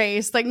this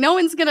space. Like no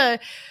one's gonna,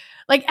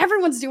 like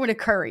everyone's doing a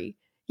curry.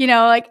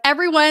 Like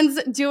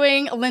everyone's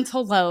doing a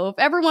lentil loaf.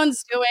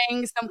 Everyone's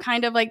doing some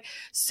kind of like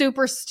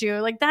super stew.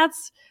 Like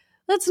that's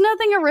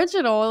nothing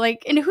original.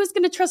 Like, and who's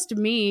going to trust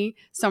me,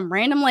 some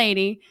random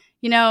lady,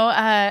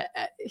 to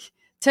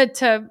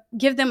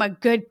give them a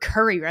good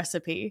curry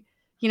recipe?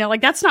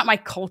 Like that's not my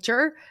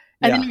culture.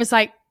 And then it was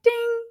like,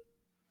 ding.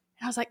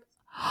 And I was like,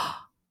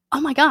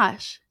 oh my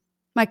gosh,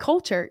 my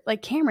culture.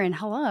 Like Camryn,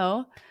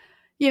 hello.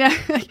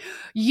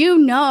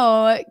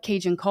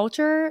 Cajun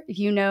culture,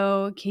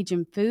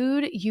 Cajun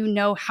food,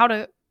 how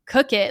to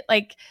cook it.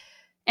 Like,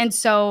 and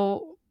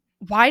so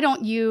why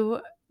don't you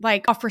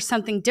like offer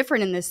something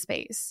different in this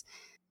space?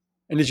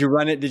 And did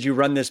you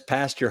run this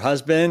past your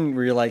husband?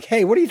 Were you like,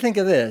 hey, what do you think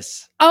of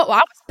this? Oh, I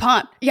was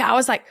pumped. Yeah. I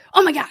was like,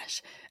 oh my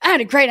gosh. I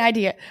had a great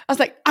idea. I was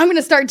like, I'm going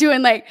to start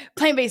doing like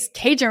plant-based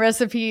Cajun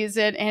recipes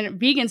and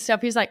vegan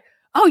stuff. He's like,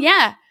 oh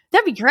yeah,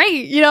 that'd be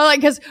great. You know,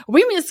 like, cause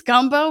we miss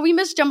gumbo, we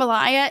miss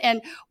jambalaya.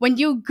 And when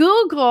you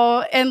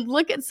Google and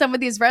look at some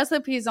of these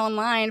recipes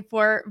online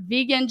for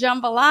vegan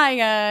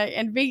jambalaya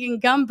and vegan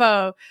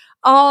gumbo,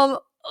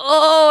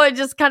 it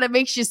just kind of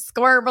makes you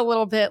squirm a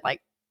little bit.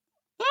 Like,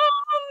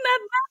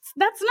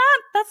 that's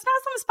not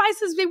some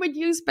spices we would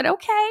use, but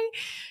okay,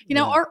 you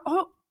know,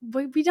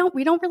 we don't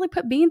really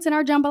put beans in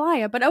our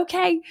jambalaya, but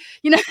okay,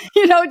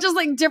 just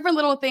like different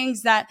little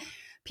things that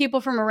people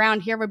from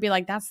around here would be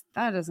like, that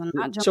is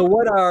not jambalaya.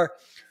 So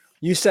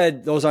you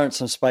said those aren't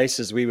some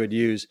spices we would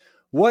use.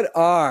 What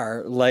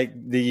are like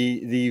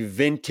the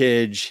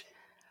vintage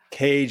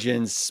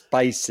Cajun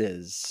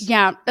spices?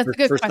 Yeah, that's a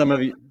good for question. some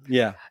of you.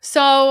 Yeah.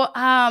 So,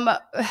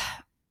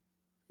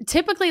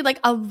 typically, like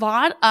a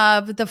lot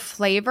of the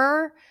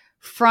flavor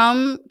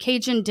from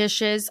Cajun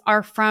dishes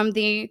are from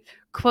the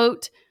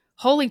quote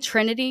holy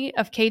trinity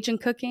of Cajun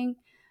cooking,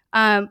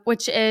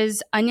 which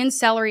is onion,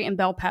 celery, and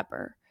bell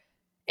pepper,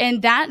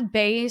 and that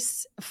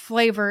base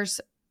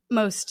flavors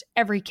most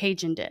every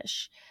Cajun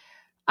dish.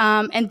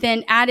 And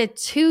then added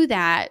to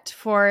that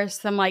for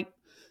some like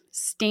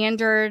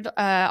standard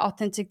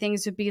authentic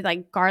things would be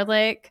like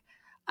garlic,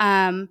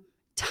 thyme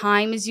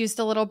is used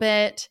a little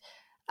bit.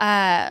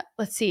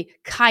 Let's see,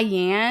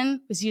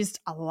 cayenne was used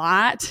a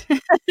lot.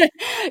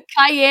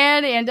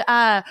 Cayenne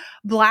and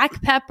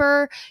black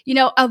pepper. You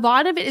know, a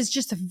lot of it is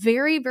just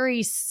very,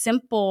 very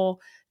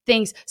simple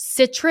things.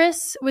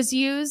 Citrus was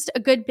used a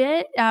good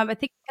bit. I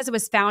think because it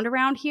was found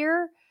around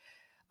here.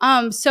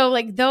 So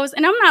like those,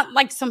 and I'm not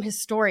like some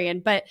historian,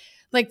 but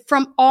like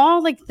from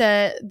all like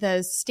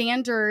the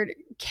standard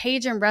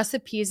Cajun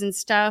recipes and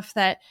stuff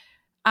that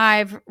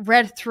I've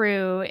read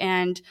through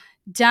and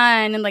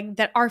done and like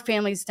that our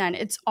family's done,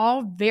 it's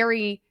all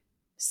very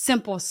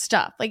simple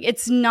stuff. Like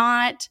it's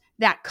not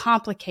that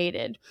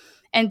complicated.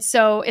 And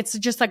so it's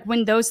just like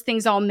when those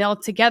things all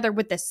meld together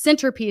with the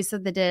centerpiece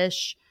of the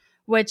dish,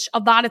 which a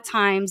lot of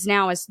times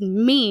now is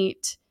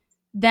meat,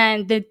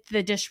 then the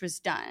dish was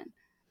done.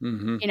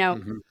 Mm-hmm, you know?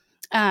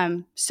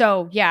 Mm-hmm.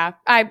 So yeah,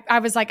 I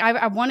was like,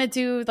 I want to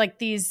do like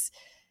these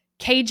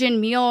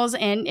Cajun meals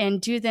and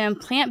do them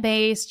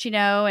plant-based,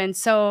 and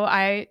so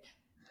I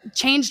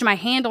changed my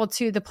handle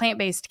to the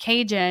plant-based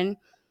Cajun.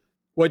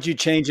 What'd you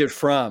change it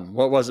from?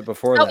 What was it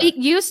before So that? it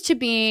used to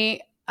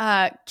be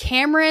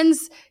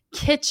Camryn's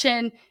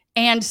Kitchen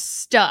and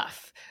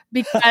Stuff,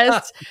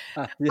 because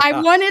Yeah.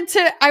 I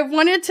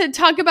wanted to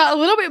talk about a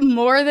little bit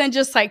more than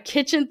just like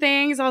kitchen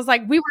things. I was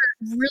like, we were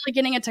really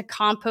getting into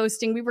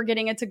composting, we were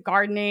getting into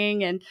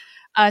gardening and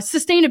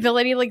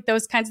sustainability, like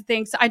those kinds of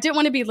things. So I didn't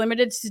want to be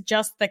limited to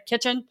just the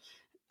kitchen.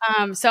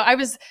 So I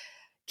was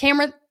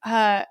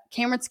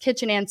Camryn's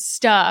Kitchen and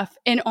Stuff,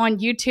 and on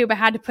YouTube I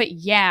had to put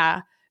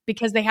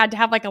because they had to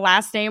have like a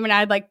last name, and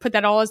I'd like put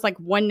that all as like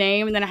one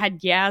name, and then I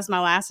had as my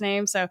last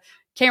name. So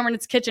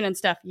Camryn's Kitchen and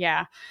Stuff.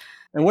 Yeah.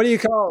 And what do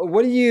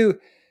you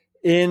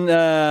in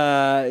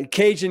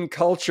Cajun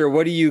culture,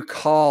 what do you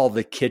call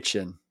the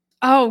kitchen?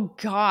 Oh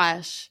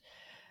gosh.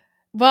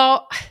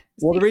 Well,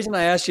 the reason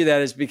I asked you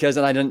that is because,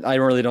 and I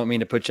really don't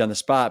mean to put you on the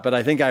spot, but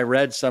I think I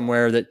read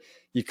somewhere that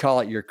you call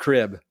it your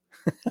crib.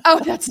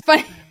 Oh, that's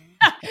funny.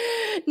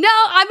 No,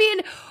 I mean,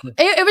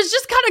 it was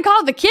just kind of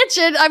called the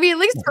kitchen. I mean, at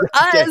least for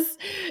us,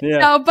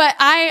 yeah. But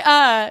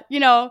I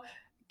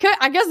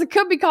guess it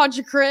could be called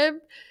your crib.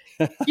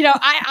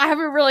 I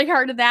haven't really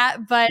heard of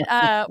that, but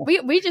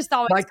we just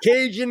always my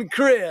Cajun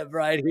crib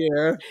right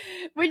here.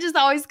 We just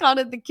always called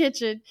it the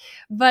kitchen.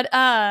 But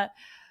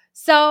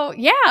so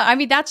yeah, I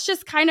mean, that's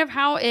just kind of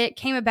how it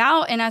came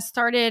about, and I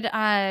started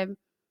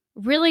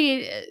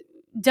really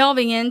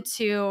delving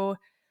into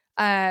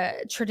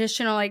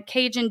traditional like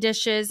Cajun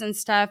dishes and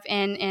stuff,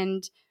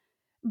 and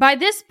by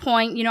this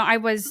point, I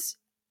was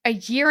a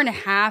year and a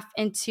half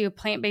into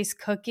plant-based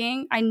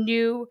cooking. I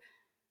knew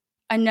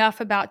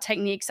enough about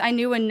techniques. I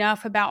knew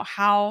enough about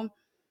how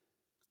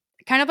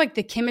kind of like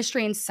the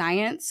chemistry and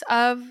science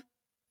of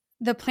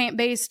the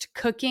plant-based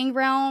cooking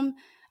realm.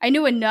 I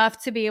knew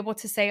enough to be able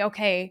to say,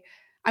 okay,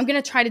 I'm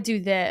going to try to do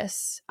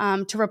this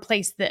to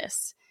replace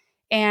this.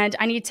 And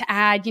I need to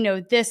add,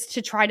 this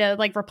to try to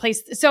like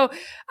replace. So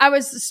I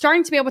was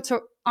starting to be able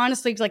to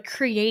honestly like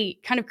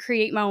create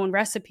my own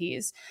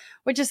recipes,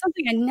 which is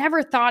something I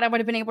never thought I would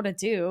have been able to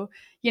do,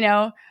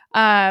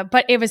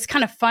 but it was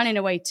kind of fun in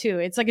a way too.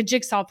 It's like a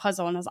jigsaw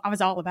puzzle, and I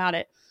was all about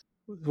it.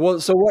 Well,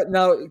 so what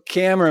now,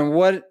 Camryn,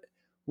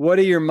 what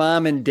do your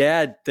mom and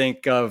dad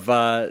think of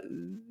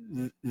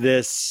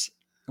this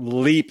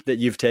leap that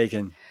you've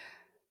taken?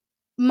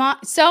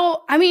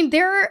 So, I mean,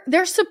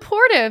 they're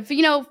supportive,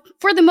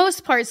 for the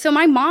most part. So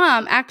my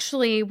mom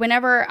actually,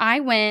 whenever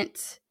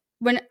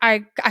when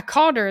I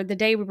called her the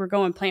day we were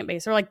going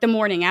plant-based, or like the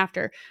morning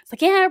after, it's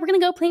like, yeah, we're going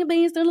to go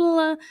plant-based,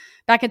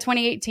 back in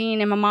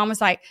 2018. And my mom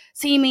was like,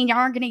 so you mean y'all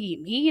aren't going to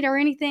eat meat or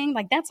anything?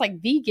 Like, that's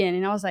like vegan.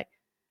 And I was like,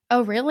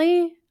 oh,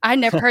 really? I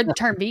never heard the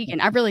term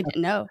vegan. I really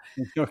didn't know.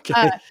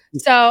 Okay.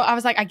 So I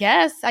was like, I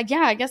guess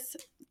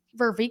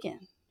we're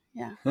vegan.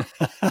 Yeah.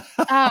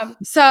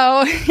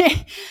 So,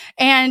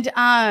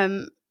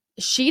 and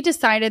she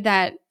decided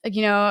that,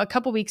 a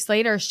couple weeks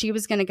later, she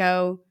was going to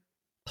go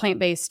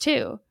plant-based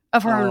too,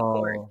 of her own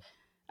accord.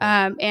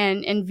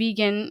 And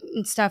vegan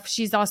and stuff.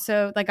 She's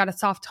also like got a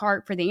soft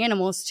heart for the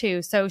animals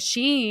too. So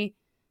she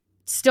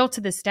still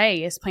to this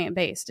day is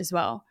plant-based as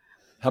well.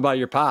 How about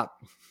your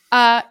pop?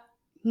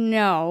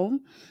 No.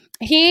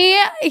 He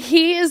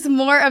is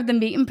more of the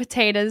meat and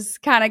potatoes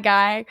kind of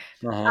guy.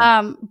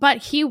 But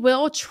he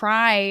will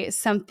try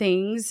some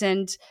things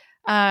and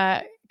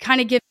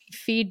kind of give me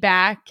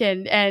feedback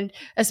and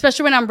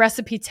especially when I'm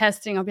recipe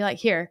testing, I'll be like,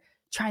 here,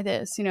 try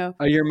this,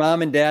 Are your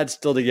mom and dad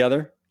still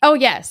together? Oh,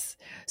 yes.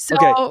 So,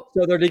 okay,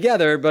 so they're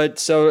together, but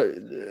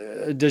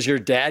does your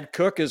dad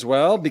cook as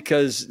well?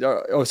 Because,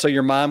 so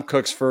your mom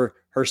cooks for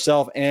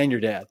herself and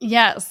your dad.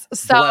 Yes.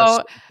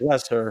 So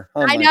bless her.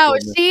 Oh, I know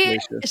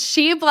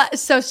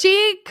so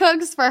she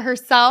cooks for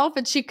herself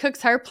and she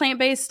cooks her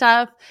plant-based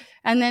stuff.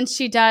 And then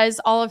she does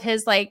all of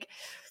his like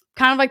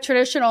kind of like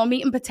traditional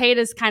meat and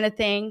potatoes kind of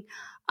thing.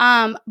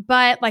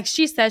 But like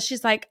she says,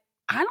 she's like,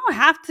 I don't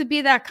have to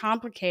be that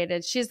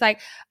complicated. She's like,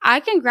 I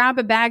can grab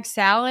a bag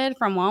salad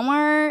from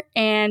Walmart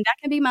and that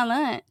can be my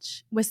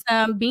lunch with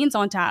some beans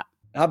on top.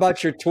 How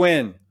about your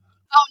twin?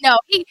 Oh no,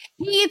 he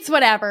eats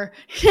whatever.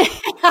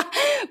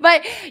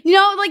 But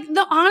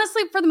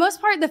honestly, for the most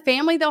part, the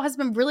family though has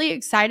been really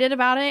excited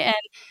about it and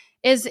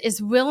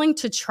is willing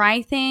to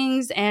try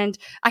things. And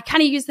I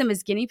kind of use them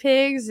as guinea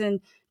pigs and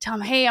tell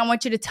them, hey, I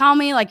want you to tell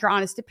me like your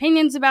honest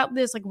opinions about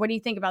this. Like, what do you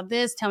think about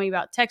this? Tell me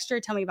about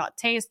texture. Tell me about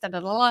taste.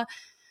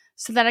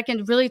 So that I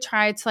can really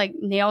try to like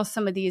nail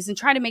some of these and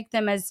try to make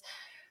them as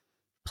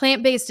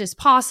plant-based as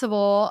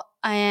possible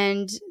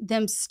and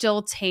them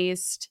still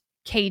taste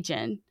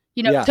Cajun,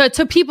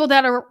 to people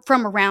that are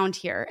from around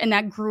here and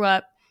that grew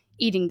up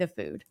eating the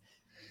food.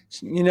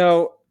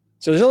 So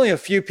there's only a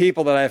few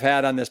people that I've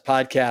had on this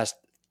podcast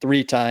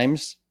 3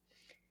 times.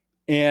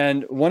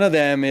 And one of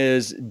them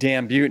is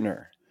Dan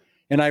Buettner.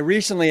 And I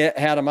recently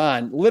had him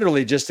on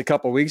literally just a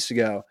couple of weeks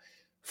ago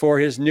for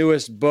his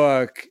newest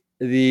book,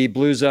 The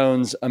Blue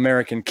Zone's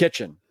American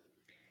Kitchen.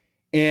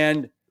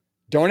 And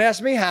don't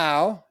ask me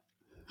how,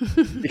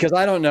 because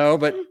I don't know,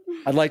 but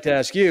I'd like to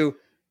ask you,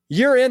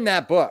 you're in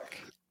that book.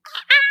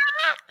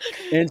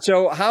 And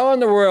so how in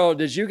the world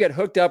did you get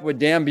hooked up with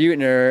Dan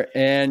Buettner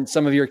and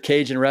some of your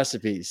Cajun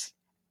recipes?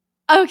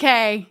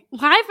 Okay.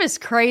 Life is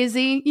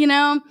crazy,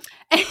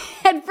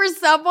 and for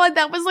someone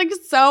that was like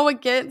so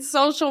against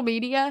social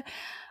media,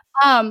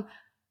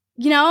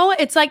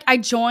 it's like I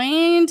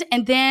joined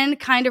and then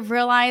kind of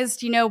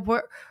realized,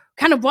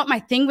 what my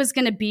thing was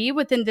going to be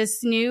within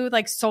this new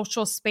like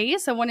social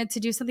space. I wanted to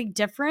do something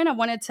different. I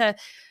wanted to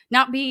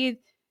not be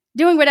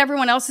doing what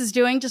everyone else is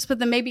doing, just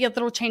with maybe a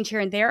little change here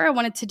and there. I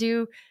wanted to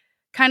do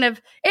kind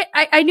of it.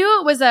 I knew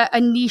it was a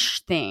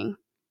niche thing.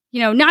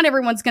 Not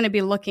everyone's going to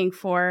be looking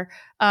for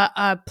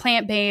a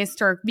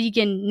plant-based or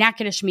vegan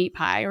Natchitoches meat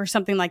pie or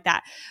something like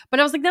that. But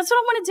I was like, that's what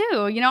I want to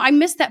do. I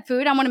miss that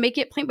food. I want to make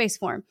it plant-based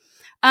form.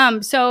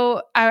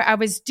 So I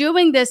was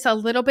doing this a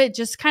little bit,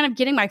 just kind of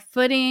getting my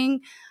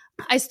footing.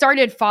 I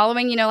started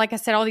following, like I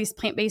said, all these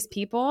plant-based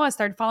people. I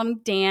started following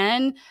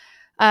Dan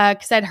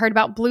because I'd heard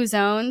about Blue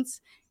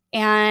Zones.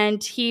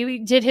 And he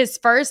did his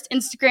first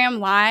Instagram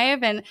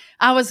live and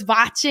I was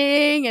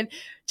watching and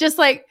just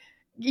like,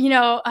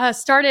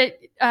 started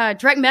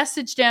direct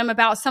messaged him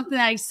about something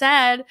that he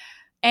said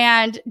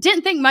and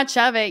didn't think much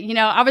of it.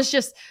 I was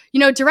just,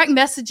 direct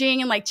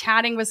messaging and like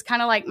chatting was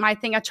kind of like my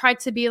thing. I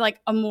tried to be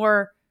like a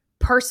more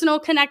personal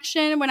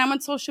connection when I'm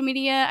on social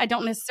media. I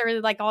don't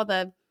necessarily like all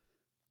the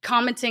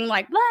commenting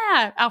like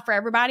blah out for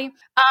everybody.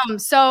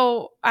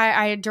 So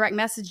I direct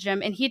messaged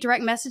him and he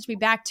direct messaged me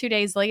back 2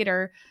 days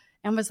later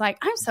and was like,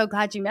 I'm so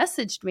glad you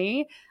messaged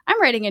me.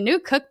 I'm writing a new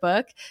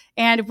cookbook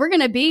and we're going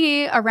to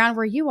be around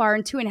where you are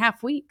in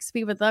 2.5 weeks.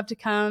 We would love to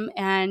come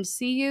and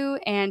see you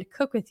and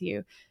cook with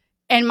you.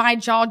 And my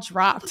jaw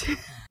dropped.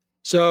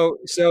 So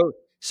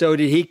did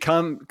he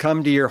come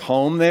to your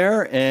home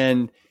there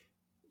and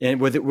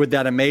with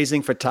that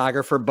amazing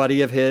photographer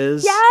buddy of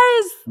his?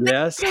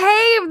 Yes.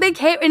 They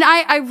came. And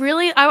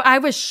I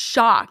was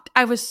shocked.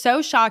 I was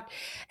so shocked.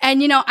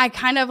 And, I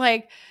kind of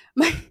like,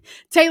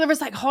 Taylor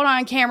was like, hold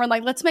on, Camryn,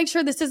 like, let's make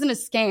sure this isn't a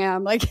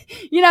scam. Like,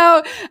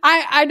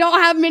 I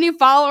don't have many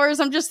followers.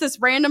 I'm just this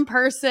random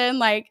person.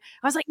 Like,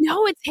 I was like,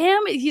 no, it's him.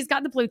 He's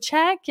got the blue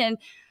check. And,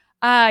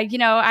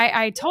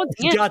 I told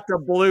Dan. He's got the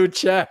blue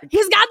check.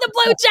 He's got the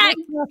blue check.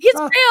 He's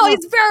real.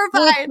 He's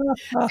verified.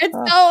 And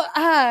so,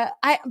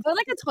 but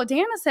like I told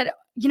Dan, I said,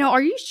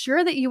 are you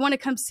sure that you want to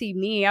come see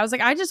me? I was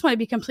like, I just want to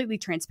be completely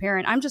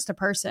transparent. I'm just a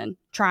person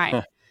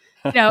trying,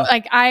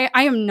 like I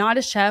am not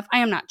a chef. I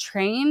am not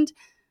trained.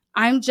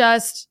 I'm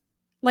just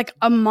like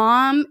a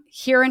mom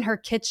here in her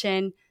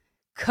kitchen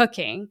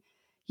cooking,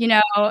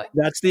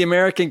 That's the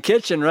American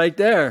kitchen right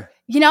there.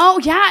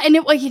 Yeah. And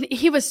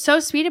he was so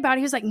sweet about it.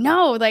 He was like,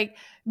 no, like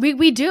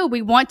we do.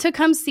 We want to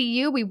come see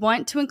you. We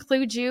want to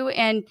include you.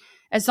 And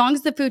as long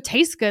as the food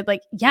tastes good,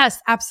 like,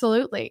 yes,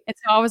 absolutely. And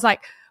so I was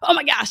like, oh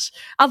my gosh,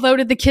 I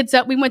loaded the kids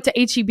up. We went to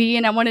HEB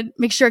and I wanted to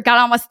make sure I got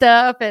all my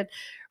stuff and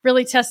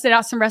really tested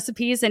out some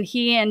recipes. And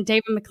he and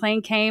David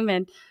McLean came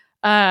and,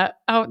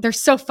 they're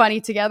so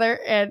funny together.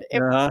 And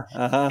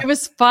it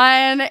was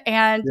fun.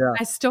 And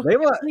I still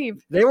can't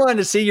believe. They wanted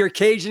to see your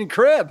Cajun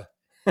crib.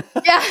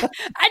 Yeah,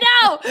 I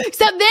know.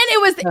 Except then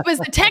it was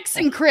the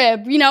Texan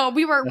crib. You know,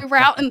 we were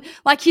out in,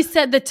 like he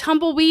said, the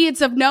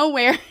tumbleweeds of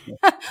nowhere.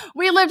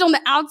 We lived on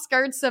the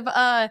outskirts of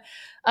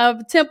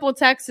Temple,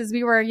 Texas.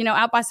 We were,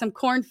 out by some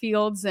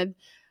cornfields, and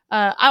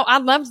I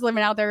loved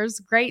living out there. It was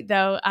great,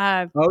 though.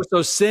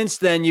 So since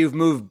then you've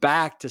moved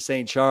back to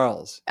St.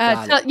 Charles.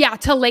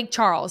 To Lake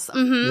Charles.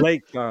 Mm-hmm.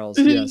 Lake Charles,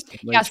 yes.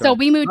 Lake Charles. So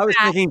we moved back.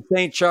 I was thinking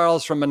St.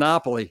 Charles from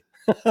Monopoly.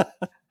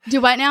 Do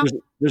what now?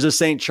 There's a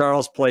St.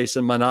 Charles place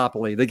in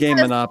Monopoly, the game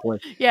Monopoly.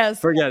 Yes.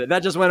 Forget it.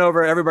 That just went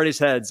over everybody's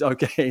heads.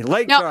 Okay.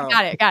 Charles.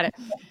 Got it.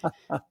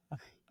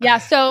 Yeah.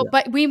 So,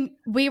 but we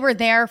were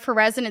there for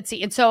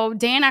residency. And so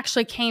Dan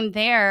actually came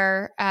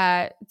there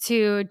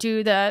to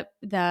do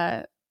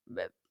the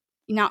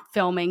not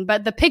filming,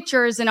 but the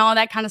pictures and all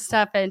that kind of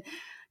stuff and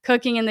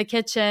cooking in the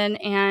kitchen.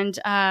 And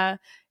it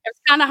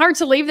was kind of hard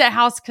to leave that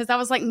house because I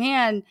was like,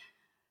 man,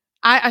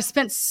 I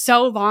spent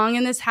so long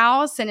in this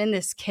house and in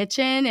this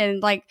kitchen,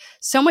 and like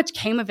so much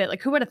came of it.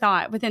 Like, who would have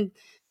thought within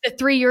the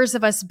 3 years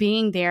of us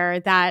being there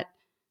that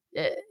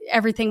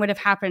everything would have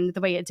happened the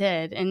way it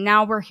did? And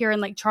now we're here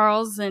in Lake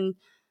Charles and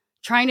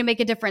trying to make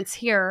a difference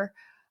here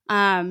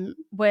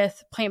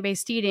with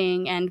plant-based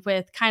eating and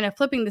with kind of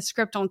flipping the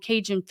script on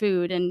Cajun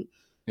food and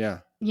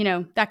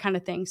that kind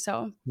of thing.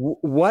 So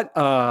what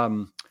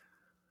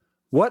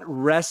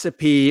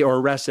recipe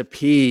or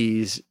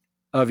recipes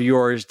of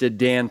yours did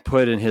Dan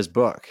put in his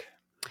book?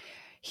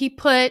 He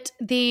put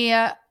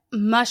the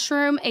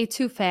mushroom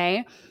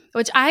étouffée,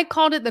 which I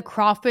called it the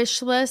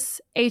crawfishless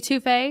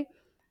étouffée,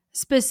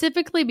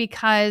 specifically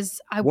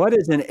because What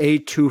is an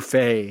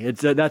étouffée?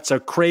 That's a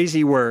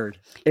crazy word.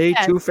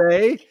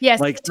 Étouffée? Yes.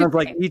 Like sounds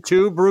like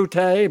étou brute.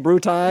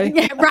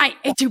 Yeah, right.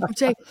 Étou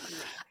brute.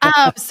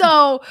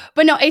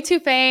 But no,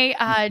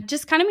 étouffée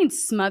just kind of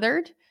means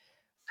smothered.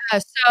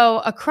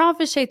 So a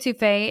crawfish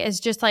étouffée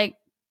is just like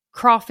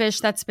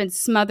crawfish that's been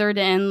smothered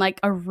in like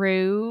a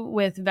roux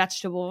with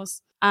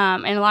vegetables.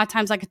 And a lot of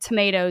times like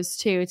tomatoes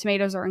too.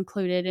 Tomatoes are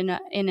included in an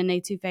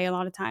étouffée a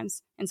lot of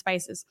times, and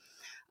spices.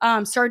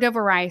 Served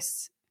over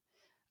rice.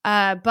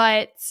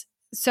 But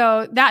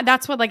so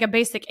that's what like a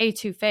basic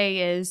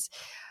étouffée is.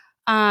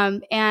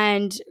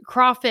 And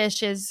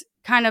crawfish is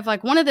kind of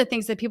like one of the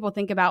things that people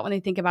think about when they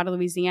think about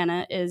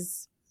Louisiana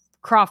is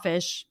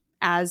crawfish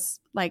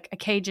as like a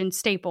Cajun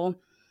staple.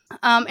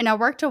 And I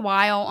worked a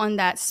while on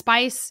that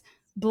spice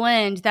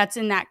blend that's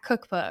in that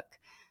cookbook.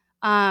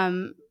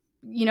 In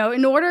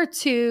order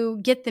to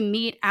get the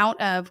meat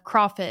out of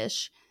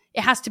crawfish,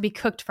 it has to be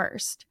cooked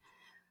first.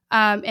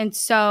 And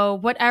so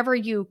whatever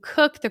you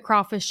cook the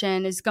crawfish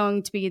in is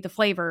going to be the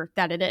flavor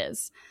that it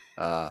is.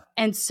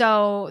 And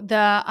so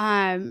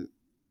the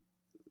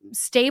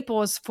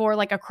staples for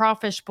like a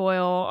crawfish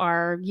boil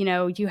are,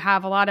 you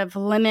have a lot of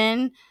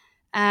lemon,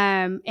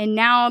 and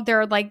now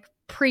they're like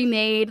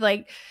pre-made,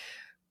 like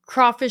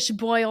crawfish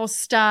boil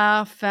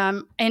stuff.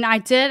 And I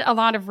did a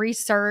lot of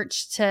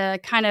research to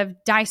kind of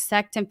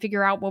dissect and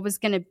figure out what was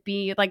going to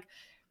be like,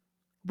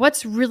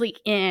 what's really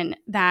in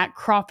that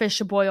crawfish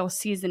boil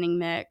seasoning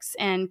mix,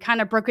 and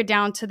kind of broke it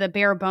down to the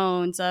bare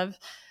bones of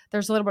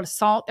there's a little bit of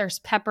salt, there's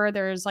pepper,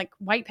 there's like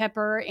white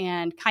pepper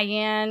and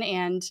cayenne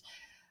and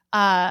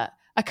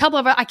a couple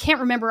of, I can't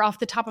remember off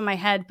the top of my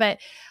head, but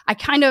I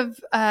kind of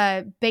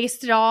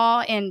based it all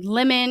in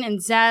lemon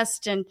and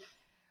zest, and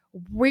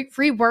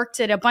reworked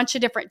it a bunch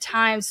of different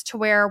times to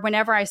where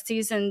whenever I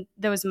seasoned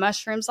those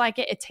mushrooms like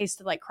it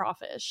tasted like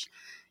crawfish,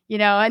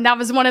 and that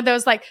was one of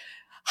those like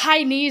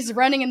high knees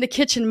running in the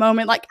kitchen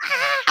moment, like,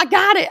 I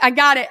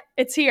got it.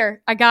 It's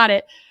here. I got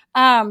it.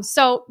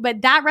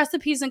 But that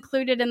recipe is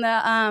included in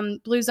the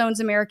Blue Zone's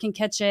American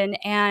Kitchen.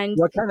 And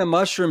what kind of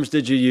mushrooms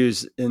did you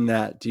use in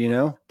that? Do you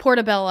know?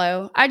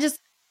 Portobello.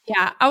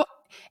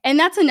 And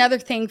that's another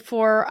thing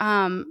for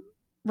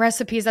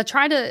recipes. I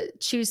try to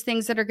choose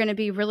things that are going to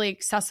be really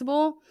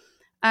accessible,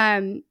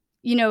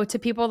 to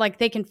people. Like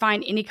they can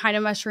find any kind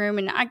of mushroom.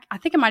 And I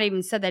think I might have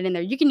even said that in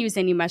there. You can use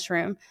any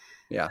mushroom.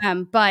 Yeah.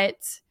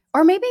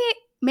 Or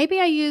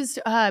maybe I used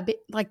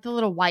like the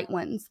little white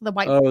ones, the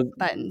white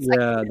buttons.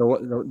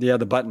 Yeah,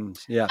 the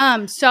buttons. Yeah.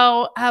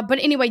 But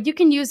anyway, you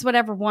can use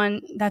whatever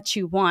one that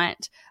you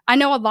want. I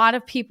know a lot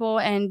of people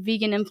and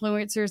vegan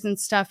influencers and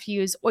stuff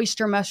use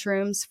oyster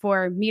mushrooms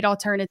for meat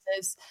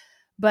alternatives,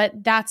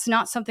 but that's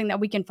not something that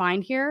we can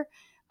find here.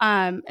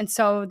 And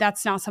so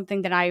that's not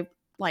something that I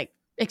like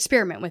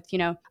experiment with,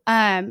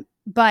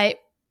 but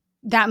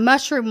that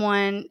mushroom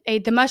one,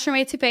 the mushroom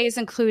étouffée is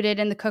included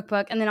in the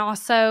cookbook. And then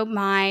also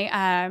my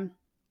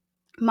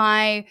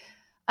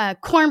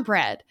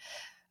cornbread.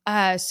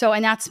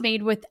 And that's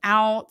made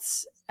without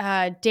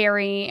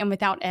dairy and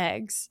without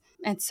eggs.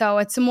 And so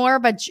it's more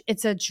of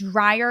it's a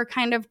drier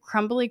kind of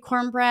crumbly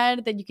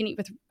cornbread that you can eat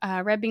with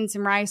red beans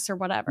and rice or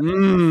whatever.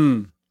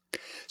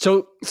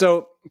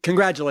 So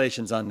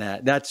congratulations on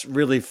that. That's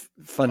really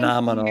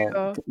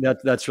phenomenal.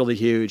 That's really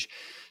huge.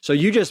 So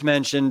you just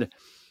mentioned,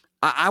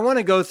 I want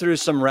to go through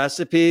some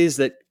recipes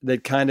that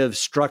kind of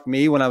struck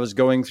me when I was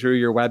going through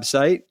your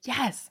website.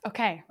 Yes.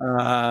 Okay.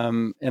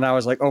 And I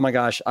was like, oh my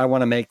gosh, I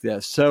want to make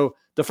this. So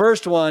the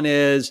first one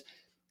is,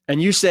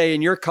 and you say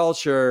in your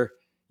culture,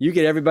 you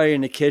get everybody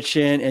in the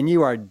kitchen and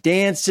you are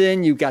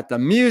dancing, you got the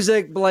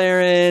music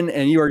blaring,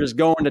 and you are just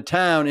going to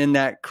town in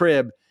that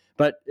crib.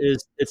 But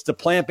it's the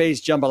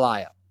plant-based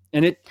jambalaya.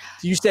 And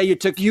you say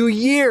it took you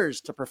years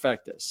to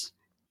perfect this.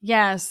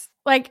 Yes.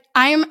 Like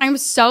I'm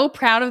so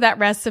proud of that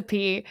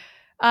recipe.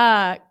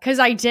 Cause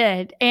I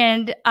did.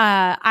 And,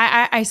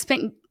 I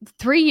spent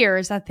 3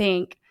 years, I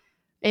think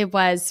it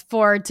was,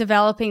 for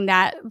developing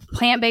that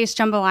plant-based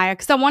jambalaya.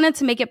 Cause I wanted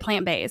to make it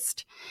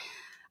plant-based.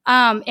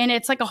 And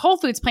it's like a whole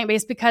foods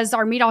plant-based because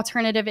our meat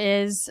alternative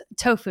is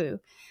tofu.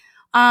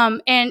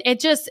 And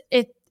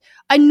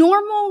a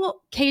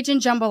normal Cajun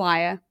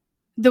jambalaya,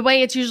 the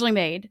way it's usually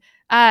made,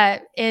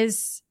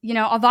 is,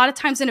 a lot of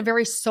times in a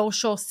very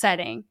social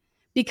setting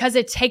because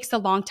it takes a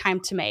long time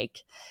to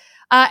make.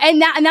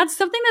 And that's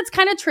something that's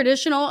kind of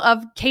traditional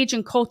of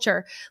Cajun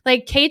culture.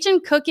 Like Cajun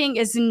cooking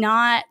is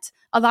not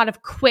a lot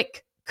of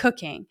quick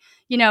cooking.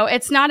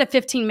 It's not a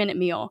 15-minute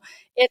meal.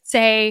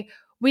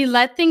 We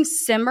let things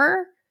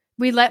simmer.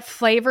 We let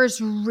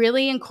flavors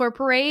really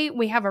incorporate.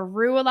 We have a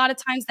roux a lot of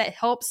times that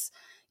helps,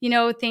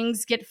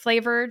 things get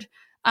flavored.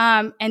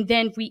 And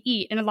then we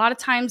eat. And a lot of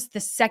times the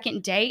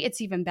second day,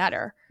 it's even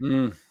better.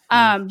 So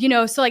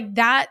like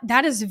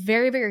that is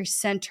very, very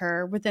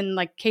center within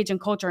like Cajun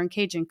culture and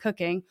Cajun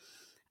cooking.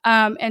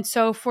 And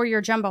so for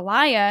your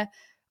jambalaya,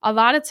 a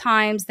lot of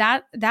times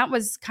that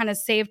was kind of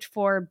saved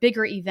for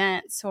bigger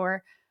events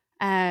or,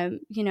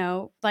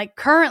 like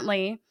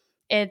currently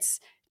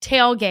it's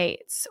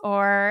tailgates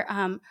or,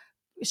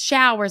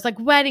 showers, like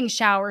wedding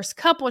showers,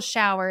 couple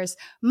showers,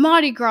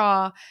 Mardi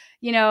Gras,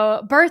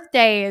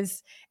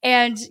 birthdays.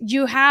 And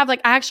I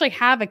actually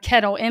have a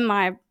kettle in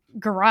my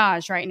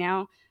garage right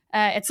now.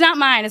 It's not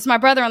mine, it's my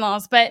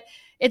brother-in-law's, but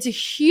it's a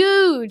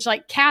huge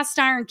like cast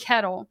iron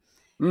kettle.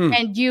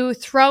 And you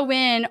throw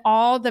in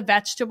all the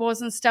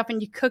vegetables and stuff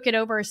and you cook it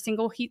over a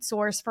single heat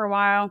source for a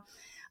while.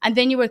 And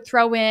then you would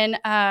throw in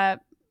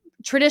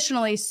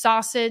traditionally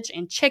sausage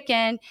and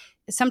chicken.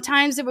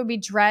 Sometimes it would be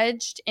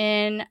dredged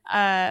in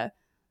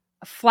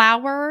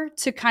flour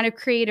to kind of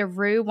create a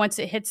roux once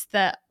it hits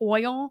the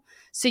oil.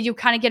 So you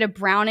kind of get a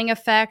browning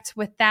effect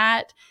with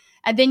that.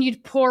 And then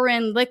you'd pour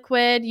in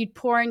liquid, you'd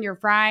pour in your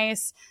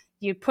rice,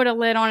 you'd put a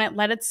lid on it,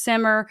 let it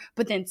simmer,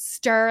 but then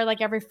stir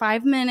like every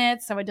 5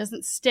 minutes so it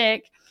doesn't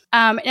stick.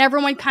 And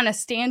everyone kind of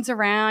stands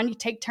around. You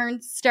take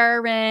turns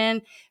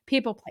stirring.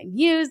 People play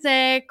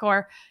music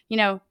or,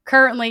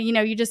 currently,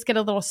 you just get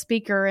a little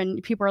speaker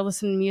and people are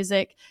listening to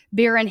music,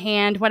 beer in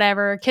hand,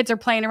 whatever. Kids are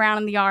playing around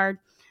in the yard.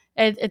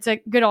 It's a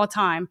good old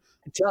time.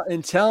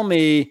 Tell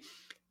me,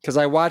 because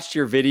I watched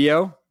your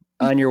video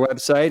on your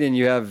website and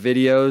you have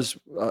videos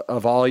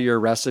of all your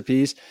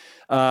recipes.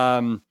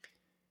 Explain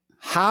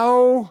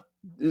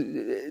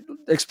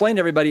to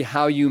everybody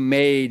how you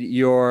made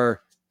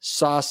your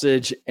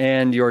sausage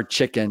and your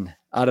chicken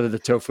out of the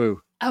tofu.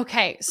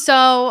 Okay.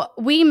 So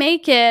we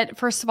make it,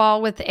 first of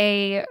all, with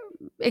a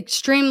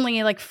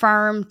extremely like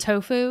firm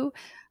tofu.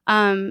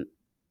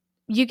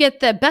 You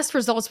get the best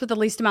results with the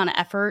least amount of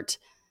effort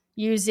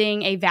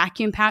using a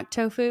vacuum packed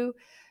tofu.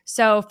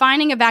 So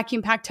finding a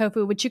vacuum packed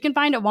tofu, which you can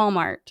find at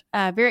Walmart,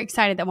 very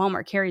excited that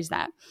Walmart carries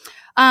that.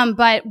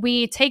 But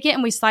we take it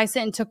and we slice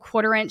it into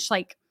 1/4 inch,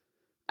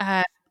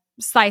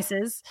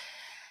 slices.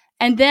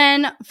 And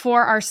then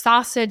for our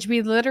sausage,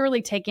 we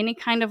literally take any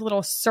kind of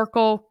little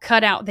circle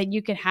cutout that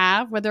you could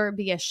have, whether it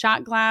be a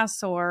shot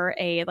glass or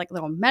a like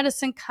little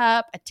medicine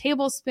cup, a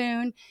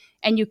tablespoon,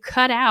 and you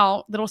cut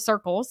out little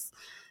circles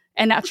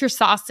and that's your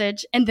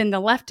sausage. And then the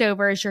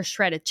leftover is your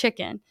shredded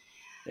chicken.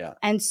 Yeah.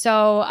 And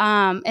so,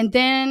 and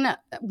then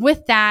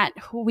with that,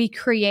 we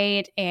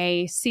create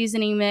a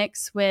seasoning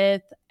mix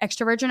with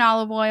extra virgin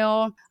olive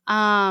oil.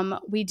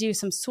 We do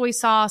some soy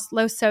sauce,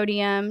 low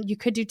sodium. You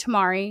could do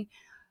tamari,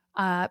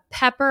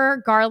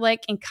 pepper,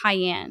 garlic, and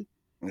cayenne.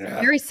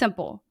 Yeah. Very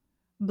simple.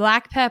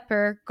 Black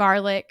pepper,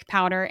 garlic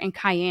powder, and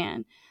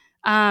cayenne.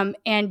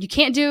 And you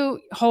can't do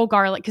whole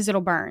garlic because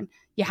it'll burn.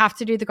 You have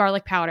to do the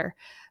garlic powder.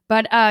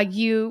 But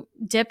you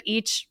dip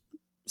each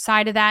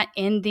side of that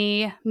in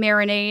the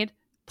marinade,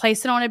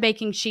 place it on a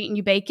baking sheet, and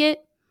you bake it,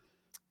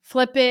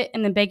 flip it,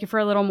 and then bake it for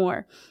a little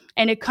more.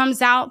 And it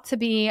comes out to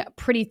be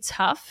pretty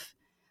tough,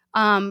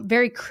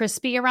 very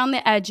crispy around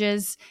the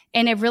edges,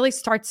 and it really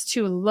starts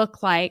to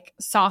look like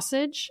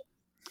sausage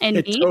and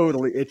meat.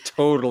 It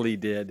totally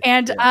did.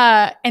 And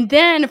yeah. And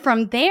then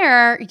from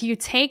there, you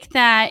take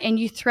that and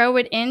you throw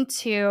it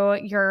into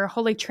your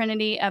holy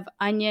trinity of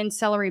onion,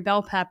 celery,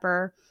 bell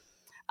pepper.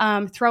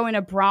 Throw in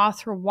a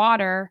broth or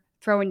water,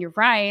 throw in your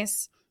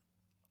rice.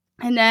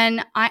 And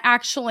then I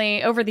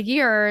actually, over the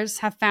years,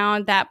 have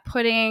found that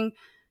putting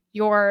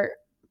your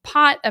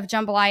pot of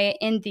jambalaya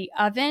in the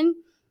oven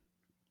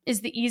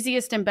is the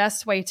easiest and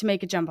best way to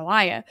make a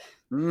jambalaya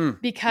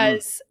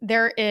because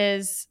there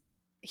is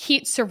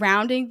heat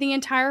surrounding the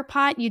entire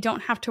pot. You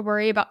don't have to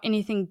worry about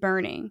anything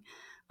burning,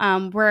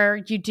 where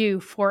you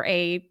do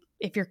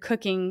if you're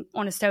cooking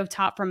on a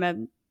stovetop from a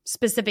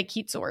specific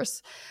heat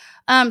source.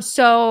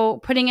 So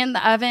putting in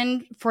the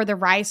oven for the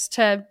rice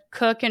to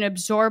cook and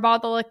absorb all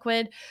the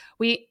liquid,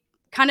 we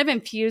kind of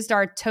infused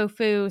our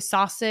tofu,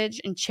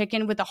 sausage, and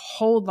chicken with a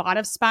whole lot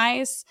of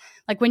spice.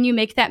 Like when you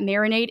make that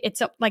marinade,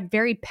 it's like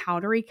very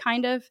powdery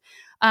kind of,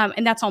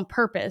 and that's on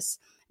purpose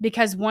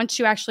because once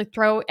you actually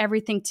throw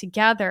everything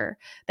together,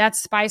 that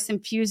spice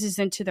infuses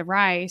into the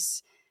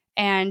rice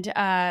and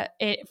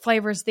it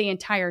flavors the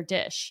entire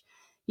dish.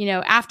 You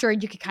know, after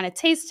you could kind of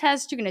taste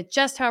test, you can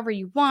adjust however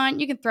you want.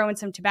 You can throw in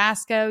some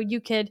Tabasco.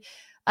 You could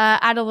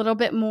add a little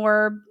bit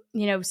more,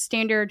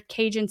 standard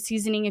Cajun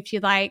seasoning if you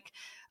like.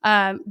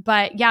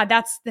 But yeah,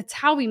 that's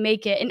how we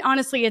make it. And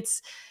honestly,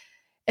 it's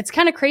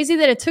kind of crazy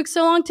that it took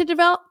so long to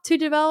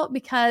develop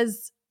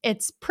because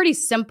it's pretty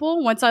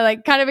simple once I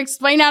like kind of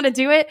explain how to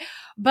do it.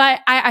 But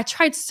I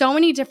tried so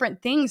many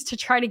different things to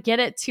try to get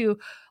it to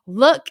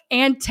look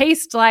and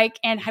taste like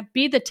and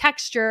be the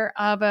texture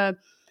of a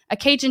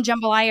Cajun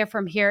jambalaya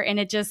from here. And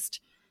it's that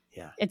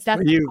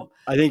simple.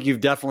 I think you've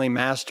definitely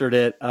mastered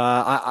it.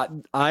 I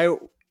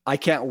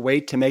can't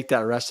wait to make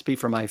that recipe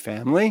for my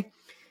family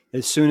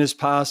as soon as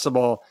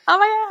possible. Oh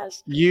my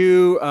gosh.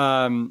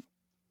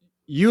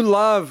 You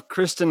love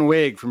Kristen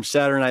Wiig from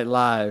Saturday Night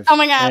Live. Oh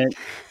my God.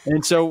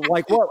 And so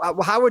like,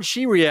 how would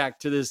she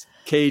react to this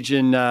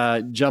Cajun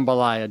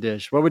jambalaya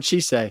dish? What would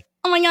she say?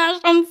 Oh my gosh.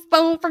 I'm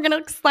so freaking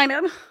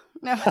excited.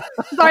 No,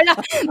 sorry,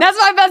 that's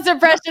my best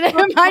impression.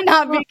 It might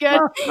not be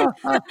good,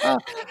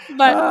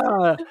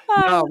 but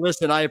no,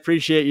 listen, I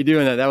appreciate you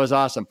doing that. That was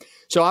awesome.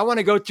 So I want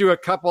to go through a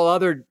couple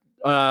other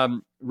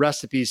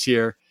recipes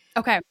here.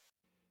 Okay.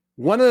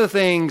 One of the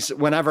things,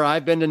 whenever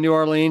I've been to New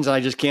Orleans, I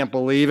just can't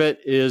believe it,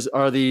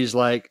 are these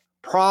like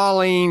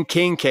praline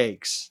king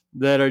cakes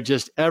that are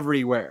just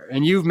everywhere.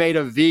 And you've made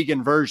a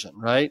vegan version,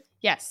 right?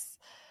 Yes.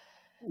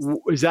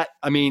 Is that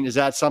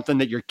something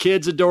that your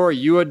kids adore,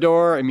 you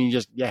adore? I mean,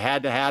 you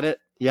had to have it.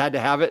 You had to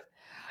have it.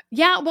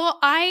 Yeah. Well,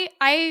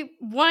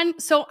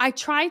 so I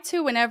try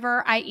to,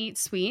 whenever I eat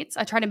sweets,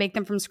 I try to make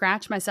them from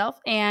scratch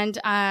myself and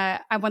I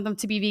want them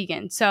to be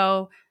vegan.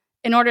 So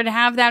in order to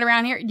have that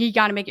around here, you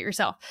got to make it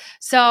yourself.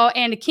 So,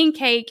 and a king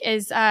cake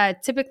is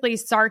typically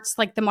starts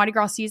like the Mardi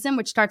Gras season,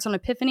 which starts on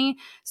Epiphany.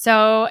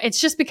 So it's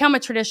just become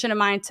a tradition of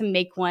mine to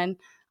make one.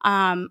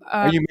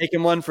 Are you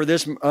making one for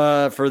this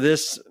Mardi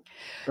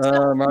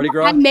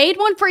Gras? I made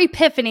one for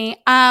Epiphany.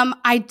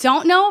 I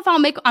don't know if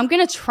I'm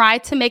going to try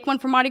to make one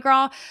for Mardi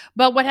Gras,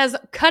 but what has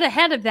cut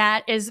ahead of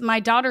that is my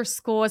daughter's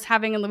school is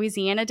having a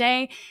Louisiana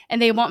Day and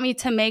they want me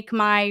to make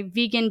my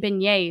vegan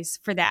beignets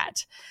for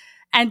that.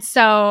 And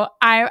so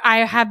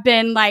I have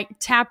been like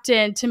tapped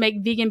in to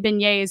make vegan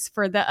beignets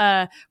for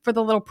the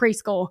little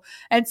preschool.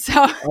 And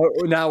so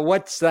now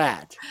what's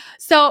that?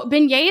 So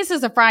beignets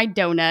is a fried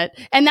donut,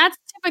 and that's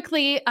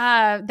typically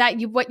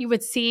what you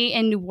would see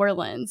in New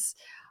Orleans.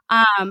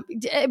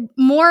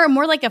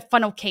 More like a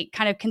funnel cake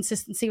kind of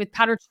consistency with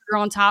powdered sugar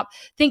on top.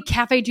 Think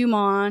Cafe Du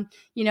Monde,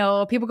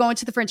 people going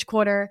to the French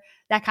Quarter,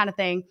 that kind of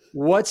thing.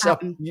 What's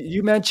up?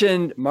 You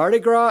mentioned Mardi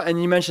Gras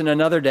and you mentioned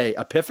another day,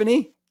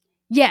 Epiphany?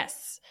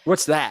 Yes.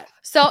 What's that?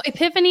 So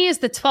Epiphany is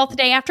the 12th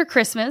day after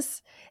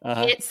Christmas.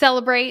 Uh-huh. It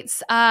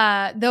celebrates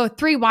the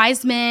three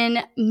wise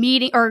men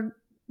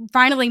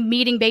finally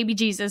meeting baby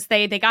Jesus.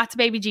 They got to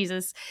baby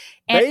Jesus.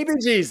 Baby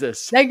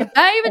Jesus. Baby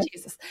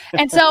Jesus.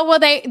 And so,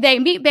 they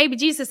meet baby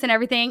Jesus and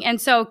everything. And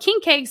so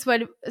king cakes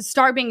would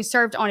start being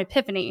served on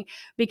Epiphany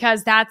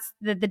because that's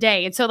the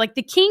day. And so like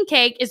the king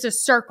cake is a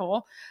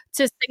circle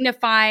to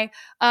signify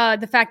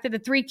the fact that the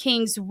three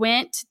kings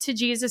went to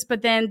Jesus,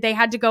 but then they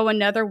had to go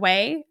another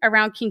way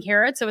around King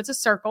Herod. So it's a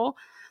circle.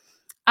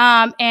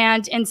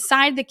 And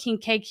inside the king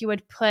cake, you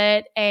would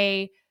put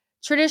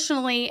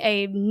traditionally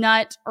a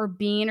nut or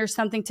bean or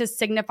something to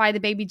signify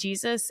the baby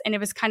Jesus. And it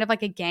was kind of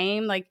like a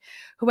game, like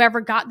whoever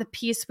got the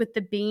piece with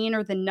the bean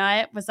or the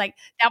nut was like,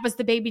 that was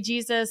the baby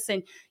Jesus.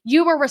 And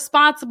you were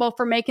responsible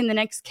for making the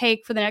next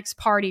cake for the next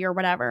party or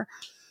whatever.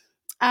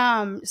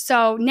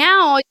 So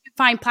now you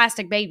find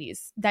plastic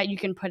babies that you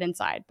can put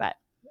inside, but.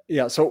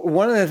 Yeah. So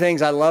one of the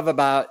things I love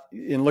about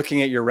in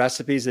looking at your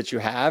recipes that you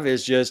have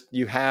is just,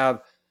 you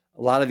have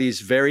a lot of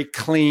these very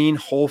clean,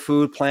 whole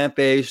food,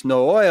 plant-based,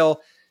 no oil.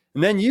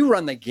 And then you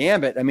run the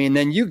gambit. I mean,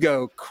 then you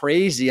go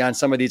crazy on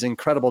some of these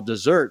incredible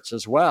desserts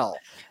as well.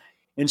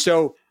 And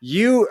so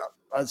you,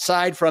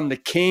 aside from the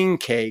king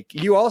cake,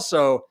 you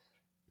also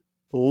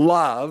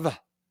love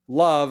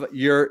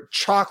your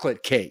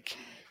chocolate cake.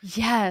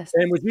 Yes.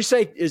 And would you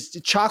say, is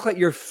chocolate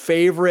your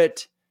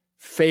favorite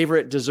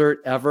dessert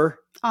ever?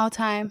 All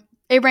time.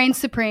 It reigns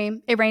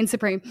supreme. Yeah.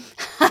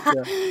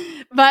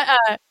 But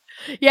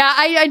yeah,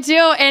 I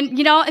do. And,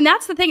 and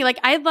that's the thing. Like,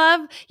 I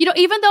love,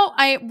 even though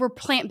we're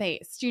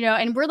plant-based,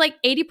 and we're like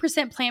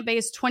 80%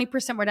 plant-based,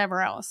 20%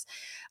 whatever else.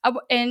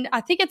 And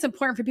I think it's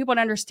important for people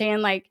to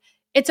understand, like,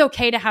 it's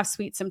okay to have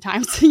sweets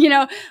sometimes, you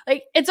know,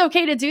 like it's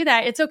okay to do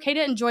that. It's okay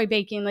to enjoy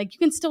baking. Like you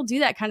can still do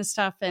that kind of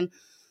stuff. And,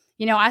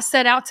 you know, I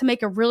set out to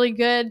make a really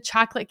good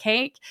chocolate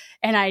cake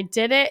and I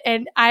did it.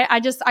 And I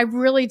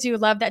really do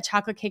love that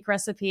chocolate cake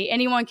recipe.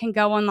 Anyone can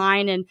go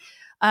online and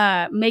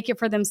make it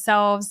for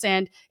themselves.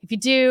 And if you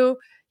do,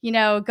 you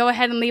know, go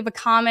ahead and leave a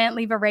comment,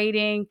 leave a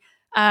rating.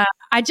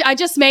 I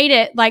just made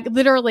it like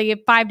literally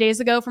 5 days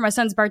ago for my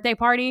son's birthday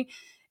party.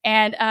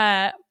 And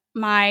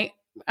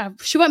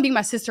she wouldn't be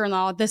my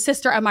sister-in-law. The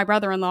sister of my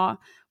brother-in-law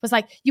was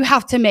like, you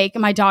have to make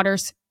my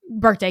daughter's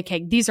birthday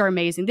cake. These are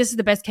amazing. This is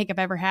the best cake I've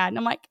ever had. And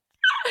I'm like,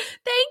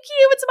 thank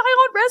you. It's my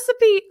own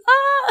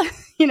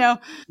recipe. You know,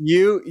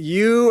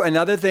 you,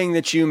 another thing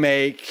that you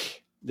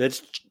make that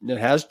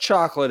has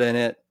chocolate in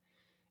it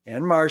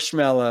and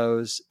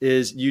marshmallows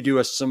is you do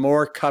a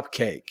s'more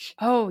cupcake.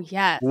 Oh,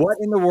 yes. What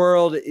in the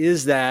world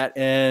is that?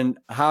 And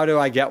how do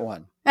I get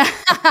one?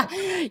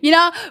 You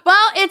know,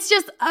 well, it's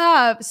just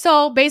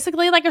so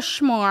basically like a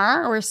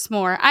schmore or a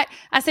s'more.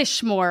 I say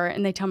schmore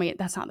and they tell me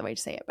that's not the way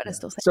to say it, but I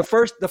still say so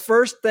it. The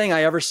first thing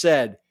I ever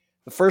said,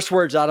 the first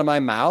words out of my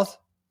mouth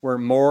were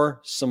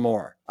more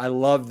s'more. I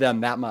love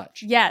them that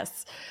much.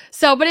 Yes.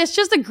 So, but it's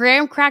just a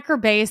graham cracker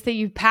base that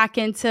you pack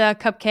into a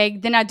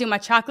cupcake. Then I do my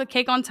chocolate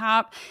cake on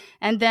top.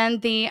 And then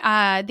the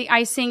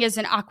icing is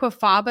an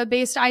aquafaba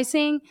based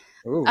icing.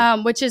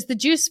 Which is the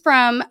juice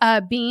from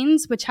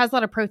beans, which has a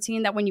lot of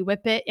protein that when you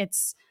whip it,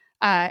 it's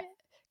kind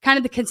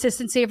of the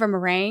consistency of a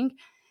meringue.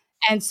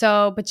 And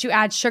so, but you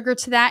add sugar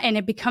to that and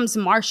it becomes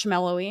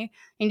marshmallowy. And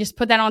you just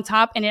put that on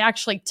top and it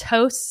actually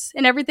toasts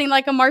and everything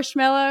like a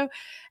marshmallow.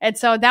 And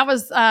so that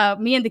was,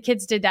 me and the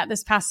kids did that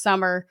this past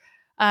summer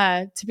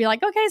to be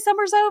like, okay,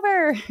 summer's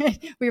over.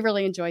 We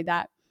really enjoyed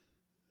that.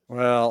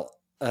 Well,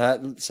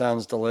 that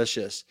sounds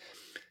delicious.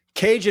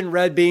 Cajun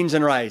red beans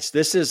and rice.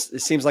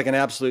 It seems like an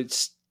absolute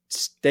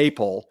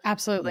staple.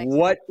 Absolutely.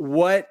 What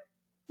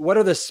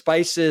are the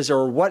spices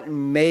or what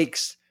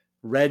makes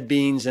red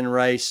beans and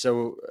rice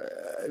so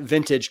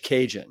vintage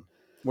Cajun?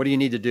 What do you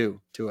need to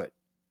do to it?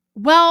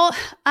 Well,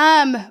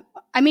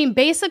 I mean,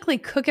 basically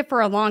cook it for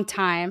a long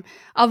time.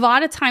 A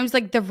lot of times,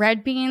 like the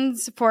red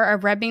beans for a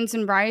red beans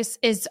and rice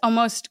is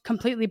almost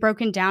completely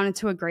broken down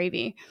into a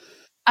gravy.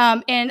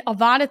 And a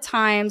lot of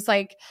times,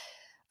 like,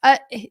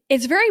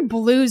 it's very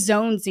blue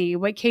zonesy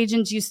what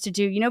Cajuns used to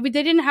do. You know, but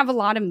they didn't have a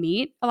lot of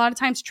meat a lot of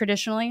times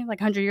traditionally, like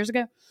 100 years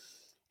ago.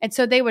 And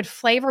so they would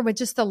flavor with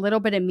just a little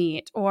bit of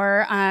meat,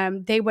 or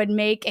they would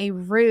make a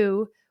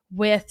roux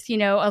with, you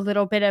know, a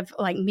little bit of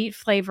like meat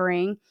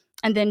flavoring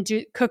and then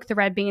cook the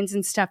red beans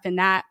and stuff in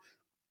that.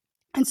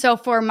 And so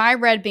for my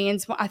red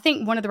beans, I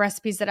think one of the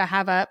recipes that I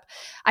have up,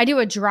 I do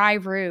a dry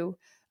roux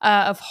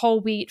of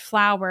whole wheat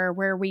flour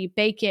where we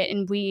bake it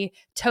and we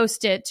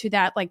toast it to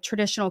that like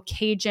traditional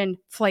Cajun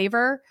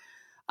flavor.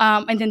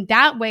 And then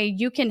that way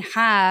you can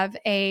have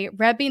a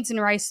red beans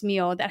and rice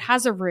meal that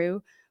has a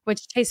roux,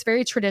 which tastes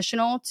very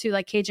traditional to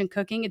like Cajun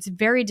cooking. It's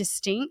very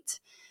distinct,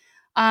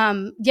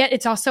 yet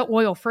it's also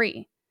oil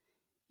free,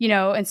 you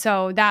know? And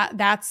so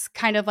that's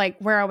kind of like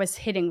where I was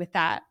hitting with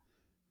that.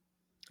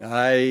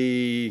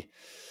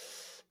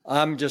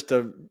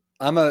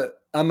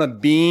 I'm a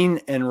bean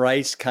and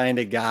rice kind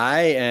of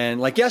guy. And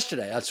like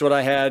yesterday, that's what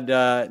I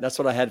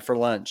had for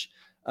lunch.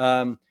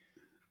 Are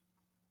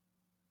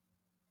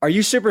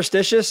you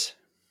superstitious?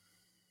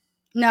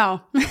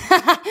 No,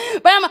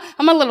 but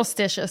I'm a little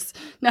stitious.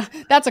 No,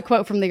 that's a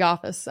quote from The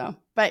Office. So,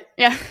 but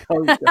yeah.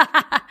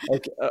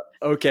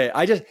 Okay.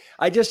 I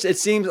just, it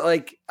seems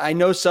like I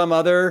know some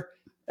other,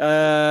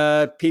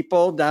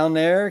 people down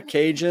there,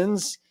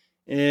 Cajuns,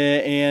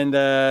 and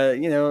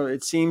you know,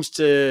 it seems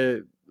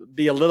to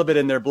be a little bit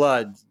in their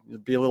blood,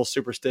 be a little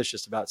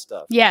superstitious about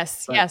stuff.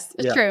 Yes,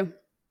 it's true.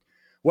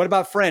 What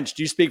about French?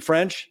 Do you speak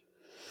French?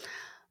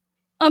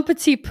 Un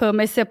petit peu,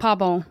 mais c'est pas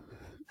bon.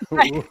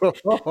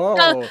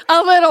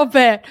 A little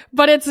bit,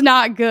 but it's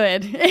not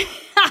good.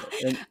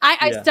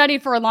 I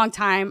studied for a long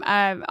time,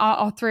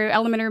 all through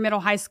elementary,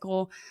 middle, high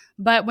school.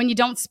 But when you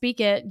don't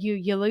speak it,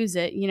 you lose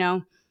it, you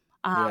know?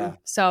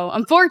 So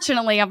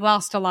unfortunately, I've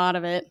lost a lot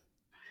of it.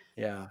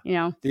 Yeah. You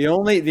know, the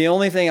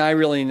only thing I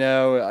really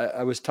know,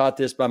 I was taught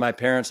this by my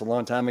parents a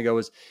long time ago,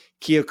 was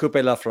qui a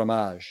coupé le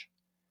fromage?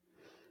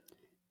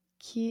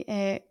 Qui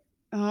a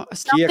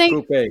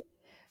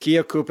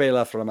coupé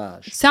le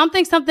fromage?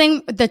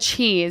 Something, the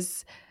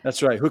cheese.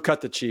 That's right. Who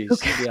cut the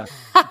cheese? Yeah.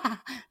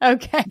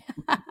 Okay.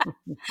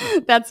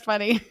 That's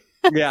funny.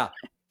 Yeah.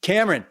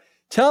 Camryn,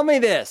 tell me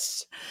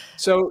this.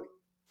 So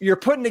you're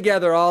putting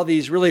together all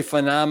these really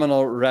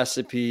phenomenal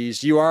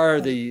recipes. You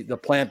are the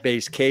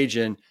plant-based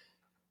Cajun.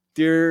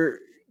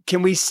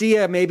 Can we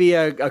see maybe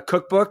a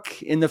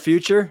cookbook in the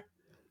future?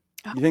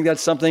 You think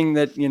that's something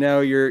that, you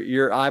know,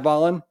 you're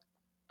eyeballing?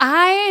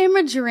 I am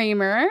a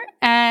dreamer,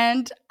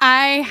 and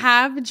I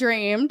have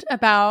dreamed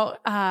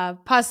about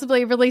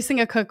possibly releasing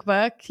a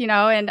cookbook, you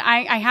know, and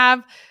I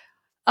have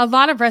a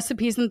lot of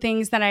recipes and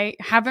things that I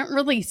haven't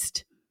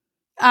released.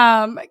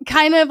 Kind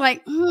of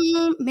like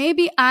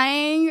maybe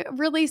I'm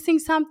releasing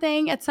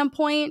something at some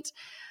point.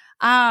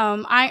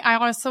 I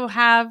also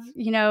have,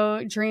 you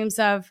know, dreams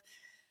of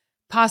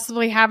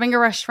possibly having a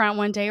restaurant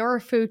one day or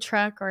a food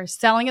truck or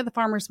selling at the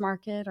farmer's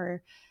market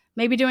or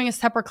maybe doing a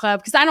supper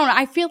club. Because I don't know.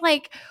 I feel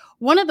like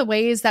one of the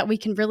ways that we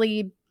can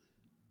really,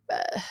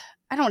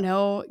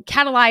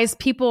 catalyze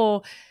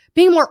people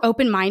being more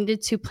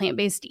open-minded to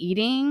plant-based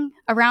eating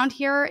around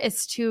here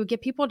is to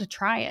get people to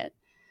try it.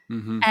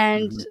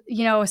 And,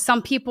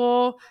 some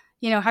people,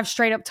 have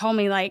straight up told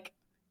me like,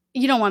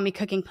 you don't want me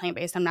cooking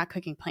plant-based. I'm not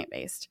cooking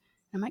plant-based.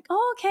 I'm like,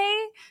 oh,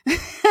 okay.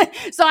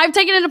 So I've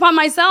taken it upon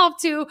myself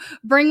to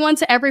bring one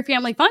to every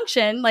family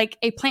function, like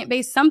a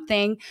plant-based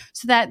something,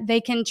 so that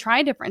they can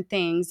try different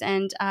things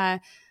and,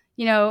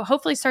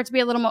 hopefully start to be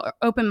a little more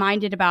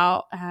open-minded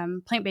about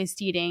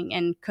plant-based eating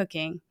and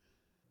cooking.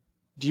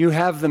 Do you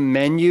have the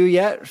menu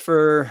yet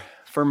for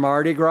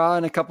Mardi Gras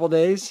in a couple of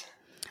days?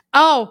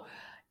 Oh,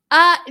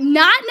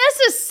 not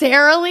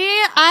necessarily.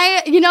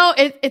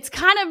 It's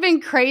kind of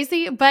been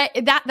crazy, but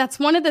that's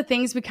one of the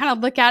things we kind of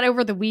look at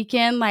over the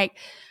weekend. Like,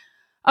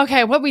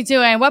 okay, what we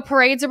doing? What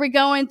parades are we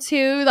going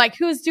to? Like,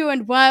 who's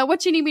doing what?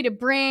 What you need me to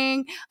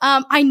bring?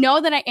 I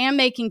know that I am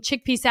making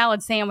chickpea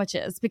salad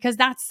sandwiches because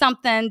that's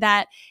something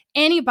that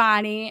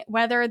anybody,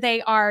 whether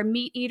they are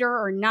meat eater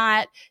or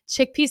not,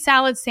 chickpea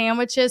salad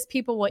sandwiches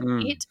people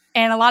will eat,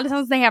 and a lot of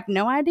times they have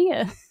no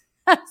idea.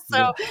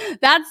 So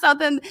that's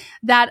something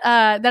that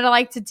I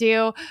like to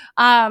do.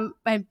 And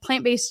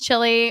plant-based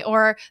chili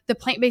or the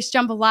plant-based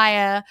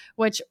jambalaya,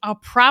 which I'll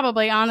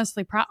probably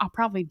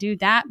do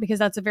that because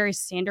that's a very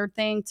standard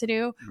thing to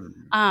do.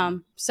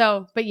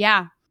 But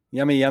yeah.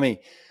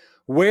 Yummy.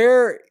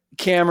 Where,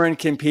 Camryn,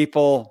 can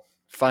people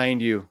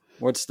find you?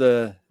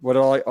 What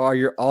are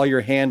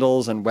your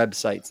handles and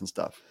websites and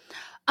stuff?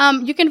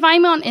 You can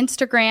find me on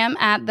Instagram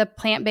at the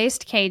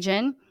Plant-Based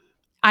Cajun.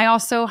 I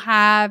also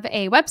have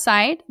a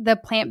website,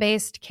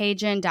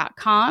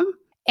 theplantbasedcajun.com.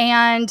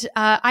 And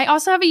I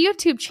also have a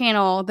YouTube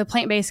channel, The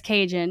Plant-Based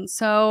Cajun.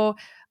 So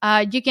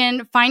you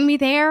can find me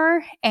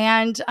there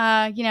and,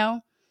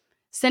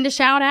 send a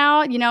shout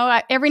out.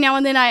 Every now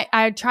and then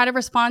I try to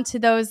respond to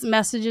those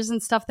messages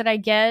and stuff that I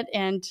get.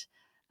 And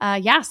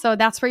so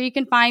that's where you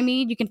can find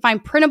me. You can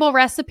find printable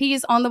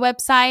recipes on the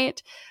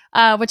website,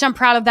 which I'm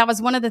proud of. That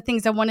was one of the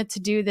things I wanted to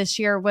do this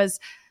year was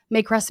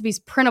make recipes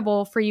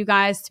printable for you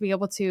guys to be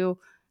able to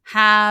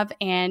have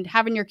in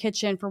your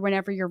kitchen for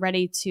whenever you're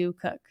ready to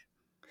cook.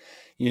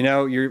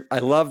 I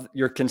love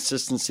your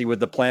consistency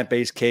with the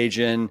Plant-Based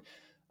Cajun.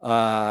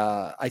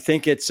 I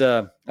think it's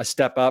a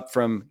step up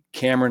from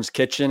Camryn's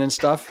Kitchen and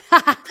stuff.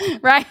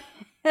 Right.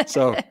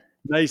 So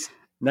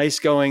nice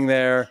going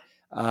there.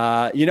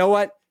 You know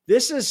what?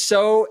 This is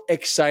so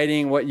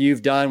exciting what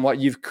you've done, what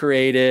you've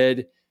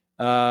created,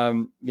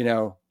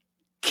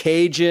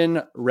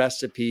 Cajun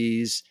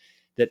recipes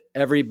that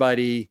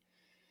everybody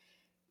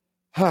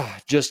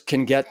just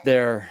can get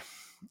their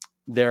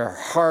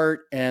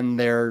heart and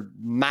their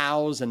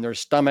mouths and their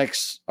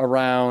stomachs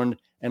around.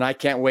 And I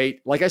can't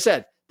wait. Like I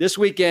said, this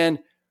weekend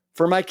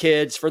for my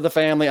kids, for the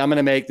family, I'm going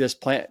to make this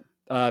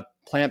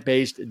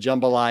plant-based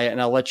jambalaya,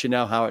 and I'll let you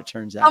know how it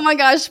turns out. Oh my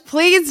gosh,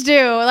 please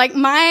do. Like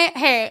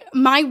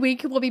my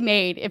week will be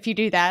made if you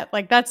do that.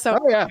 Like that's so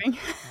exciting.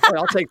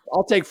 Yeah.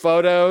 I'll take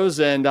photos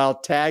and I'll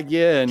tag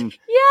you, and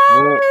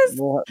yes,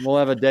 we'll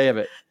have a day of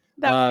it.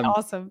 That'd be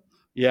awesome.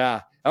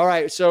 Yeah. All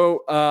right.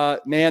 So,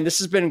 man, this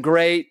has been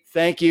great.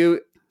 Thank you,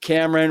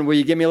 Camryn. Will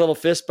you give me a little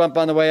fist bump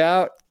on the way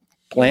out?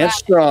 Plant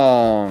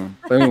strong.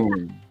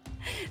 Boom.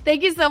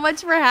 Thank you so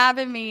much for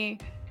having me.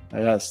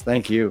 Yes.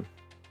 Thank you.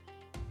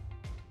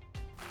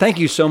 Thank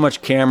you so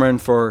much, Camryn,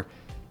 for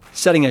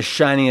setting a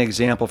shining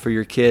example for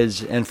your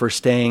kids and for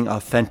staying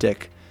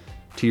authentic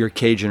to your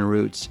Cajun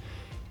roots.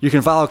 You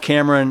can follow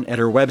Camryn at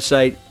her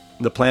website,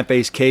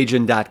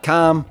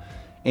 theplantbasedcajun.com,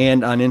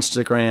 and on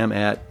Instagram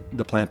at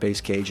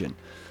theplantbasedcajun.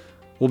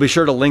 We'll be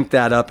sure to link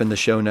that up in the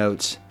show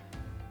notes.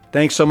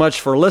 Thanks so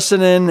much for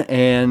listening,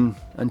 and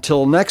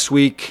until next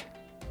week,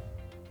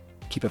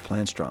 keep it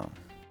plant strong.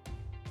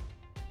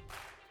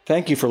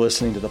 Thank you for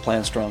listening to the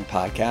Plant Strong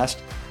podcast.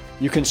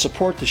 You can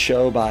support the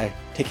show by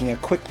taking a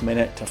quick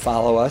minute to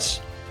follow us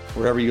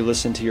wherever you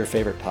listen to your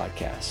favorite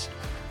podcasts.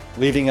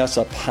 Leaving us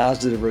a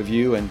positive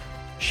review and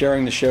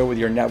sharing the show with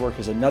your network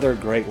is another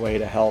great way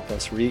to help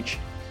us reach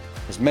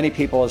as many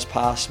people as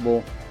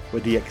possible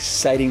with the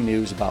exciting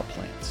news about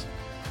plants.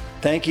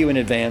 Thank you in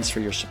advance for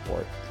your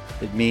support.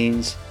 It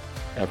means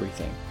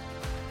everything.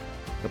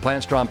 The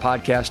Plant Strong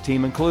podcast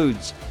team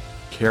includes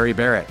Carrie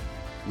Barrett,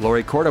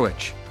 Lori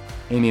Kordowich,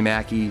 Amy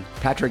Mackey,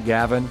 Patrick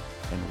Gavin,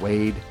 and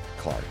Wade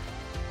Clark.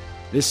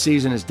 This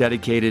season is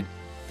dedicated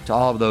to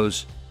all of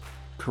those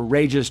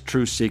courageous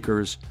truth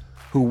seekers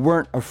who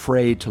weren't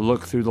afraid to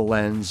look through the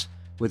lens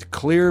with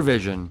clear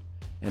vision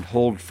and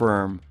hold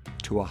firm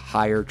to a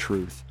higher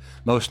truth.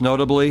 Most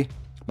notably,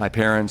 my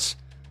parents,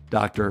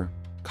 Dr.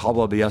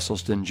 Caldwell B.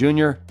 Esselstyn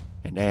Jr.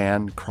 and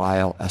Ann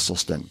Cryle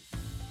Esselstyn.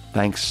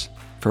 Thanks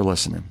for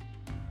listening.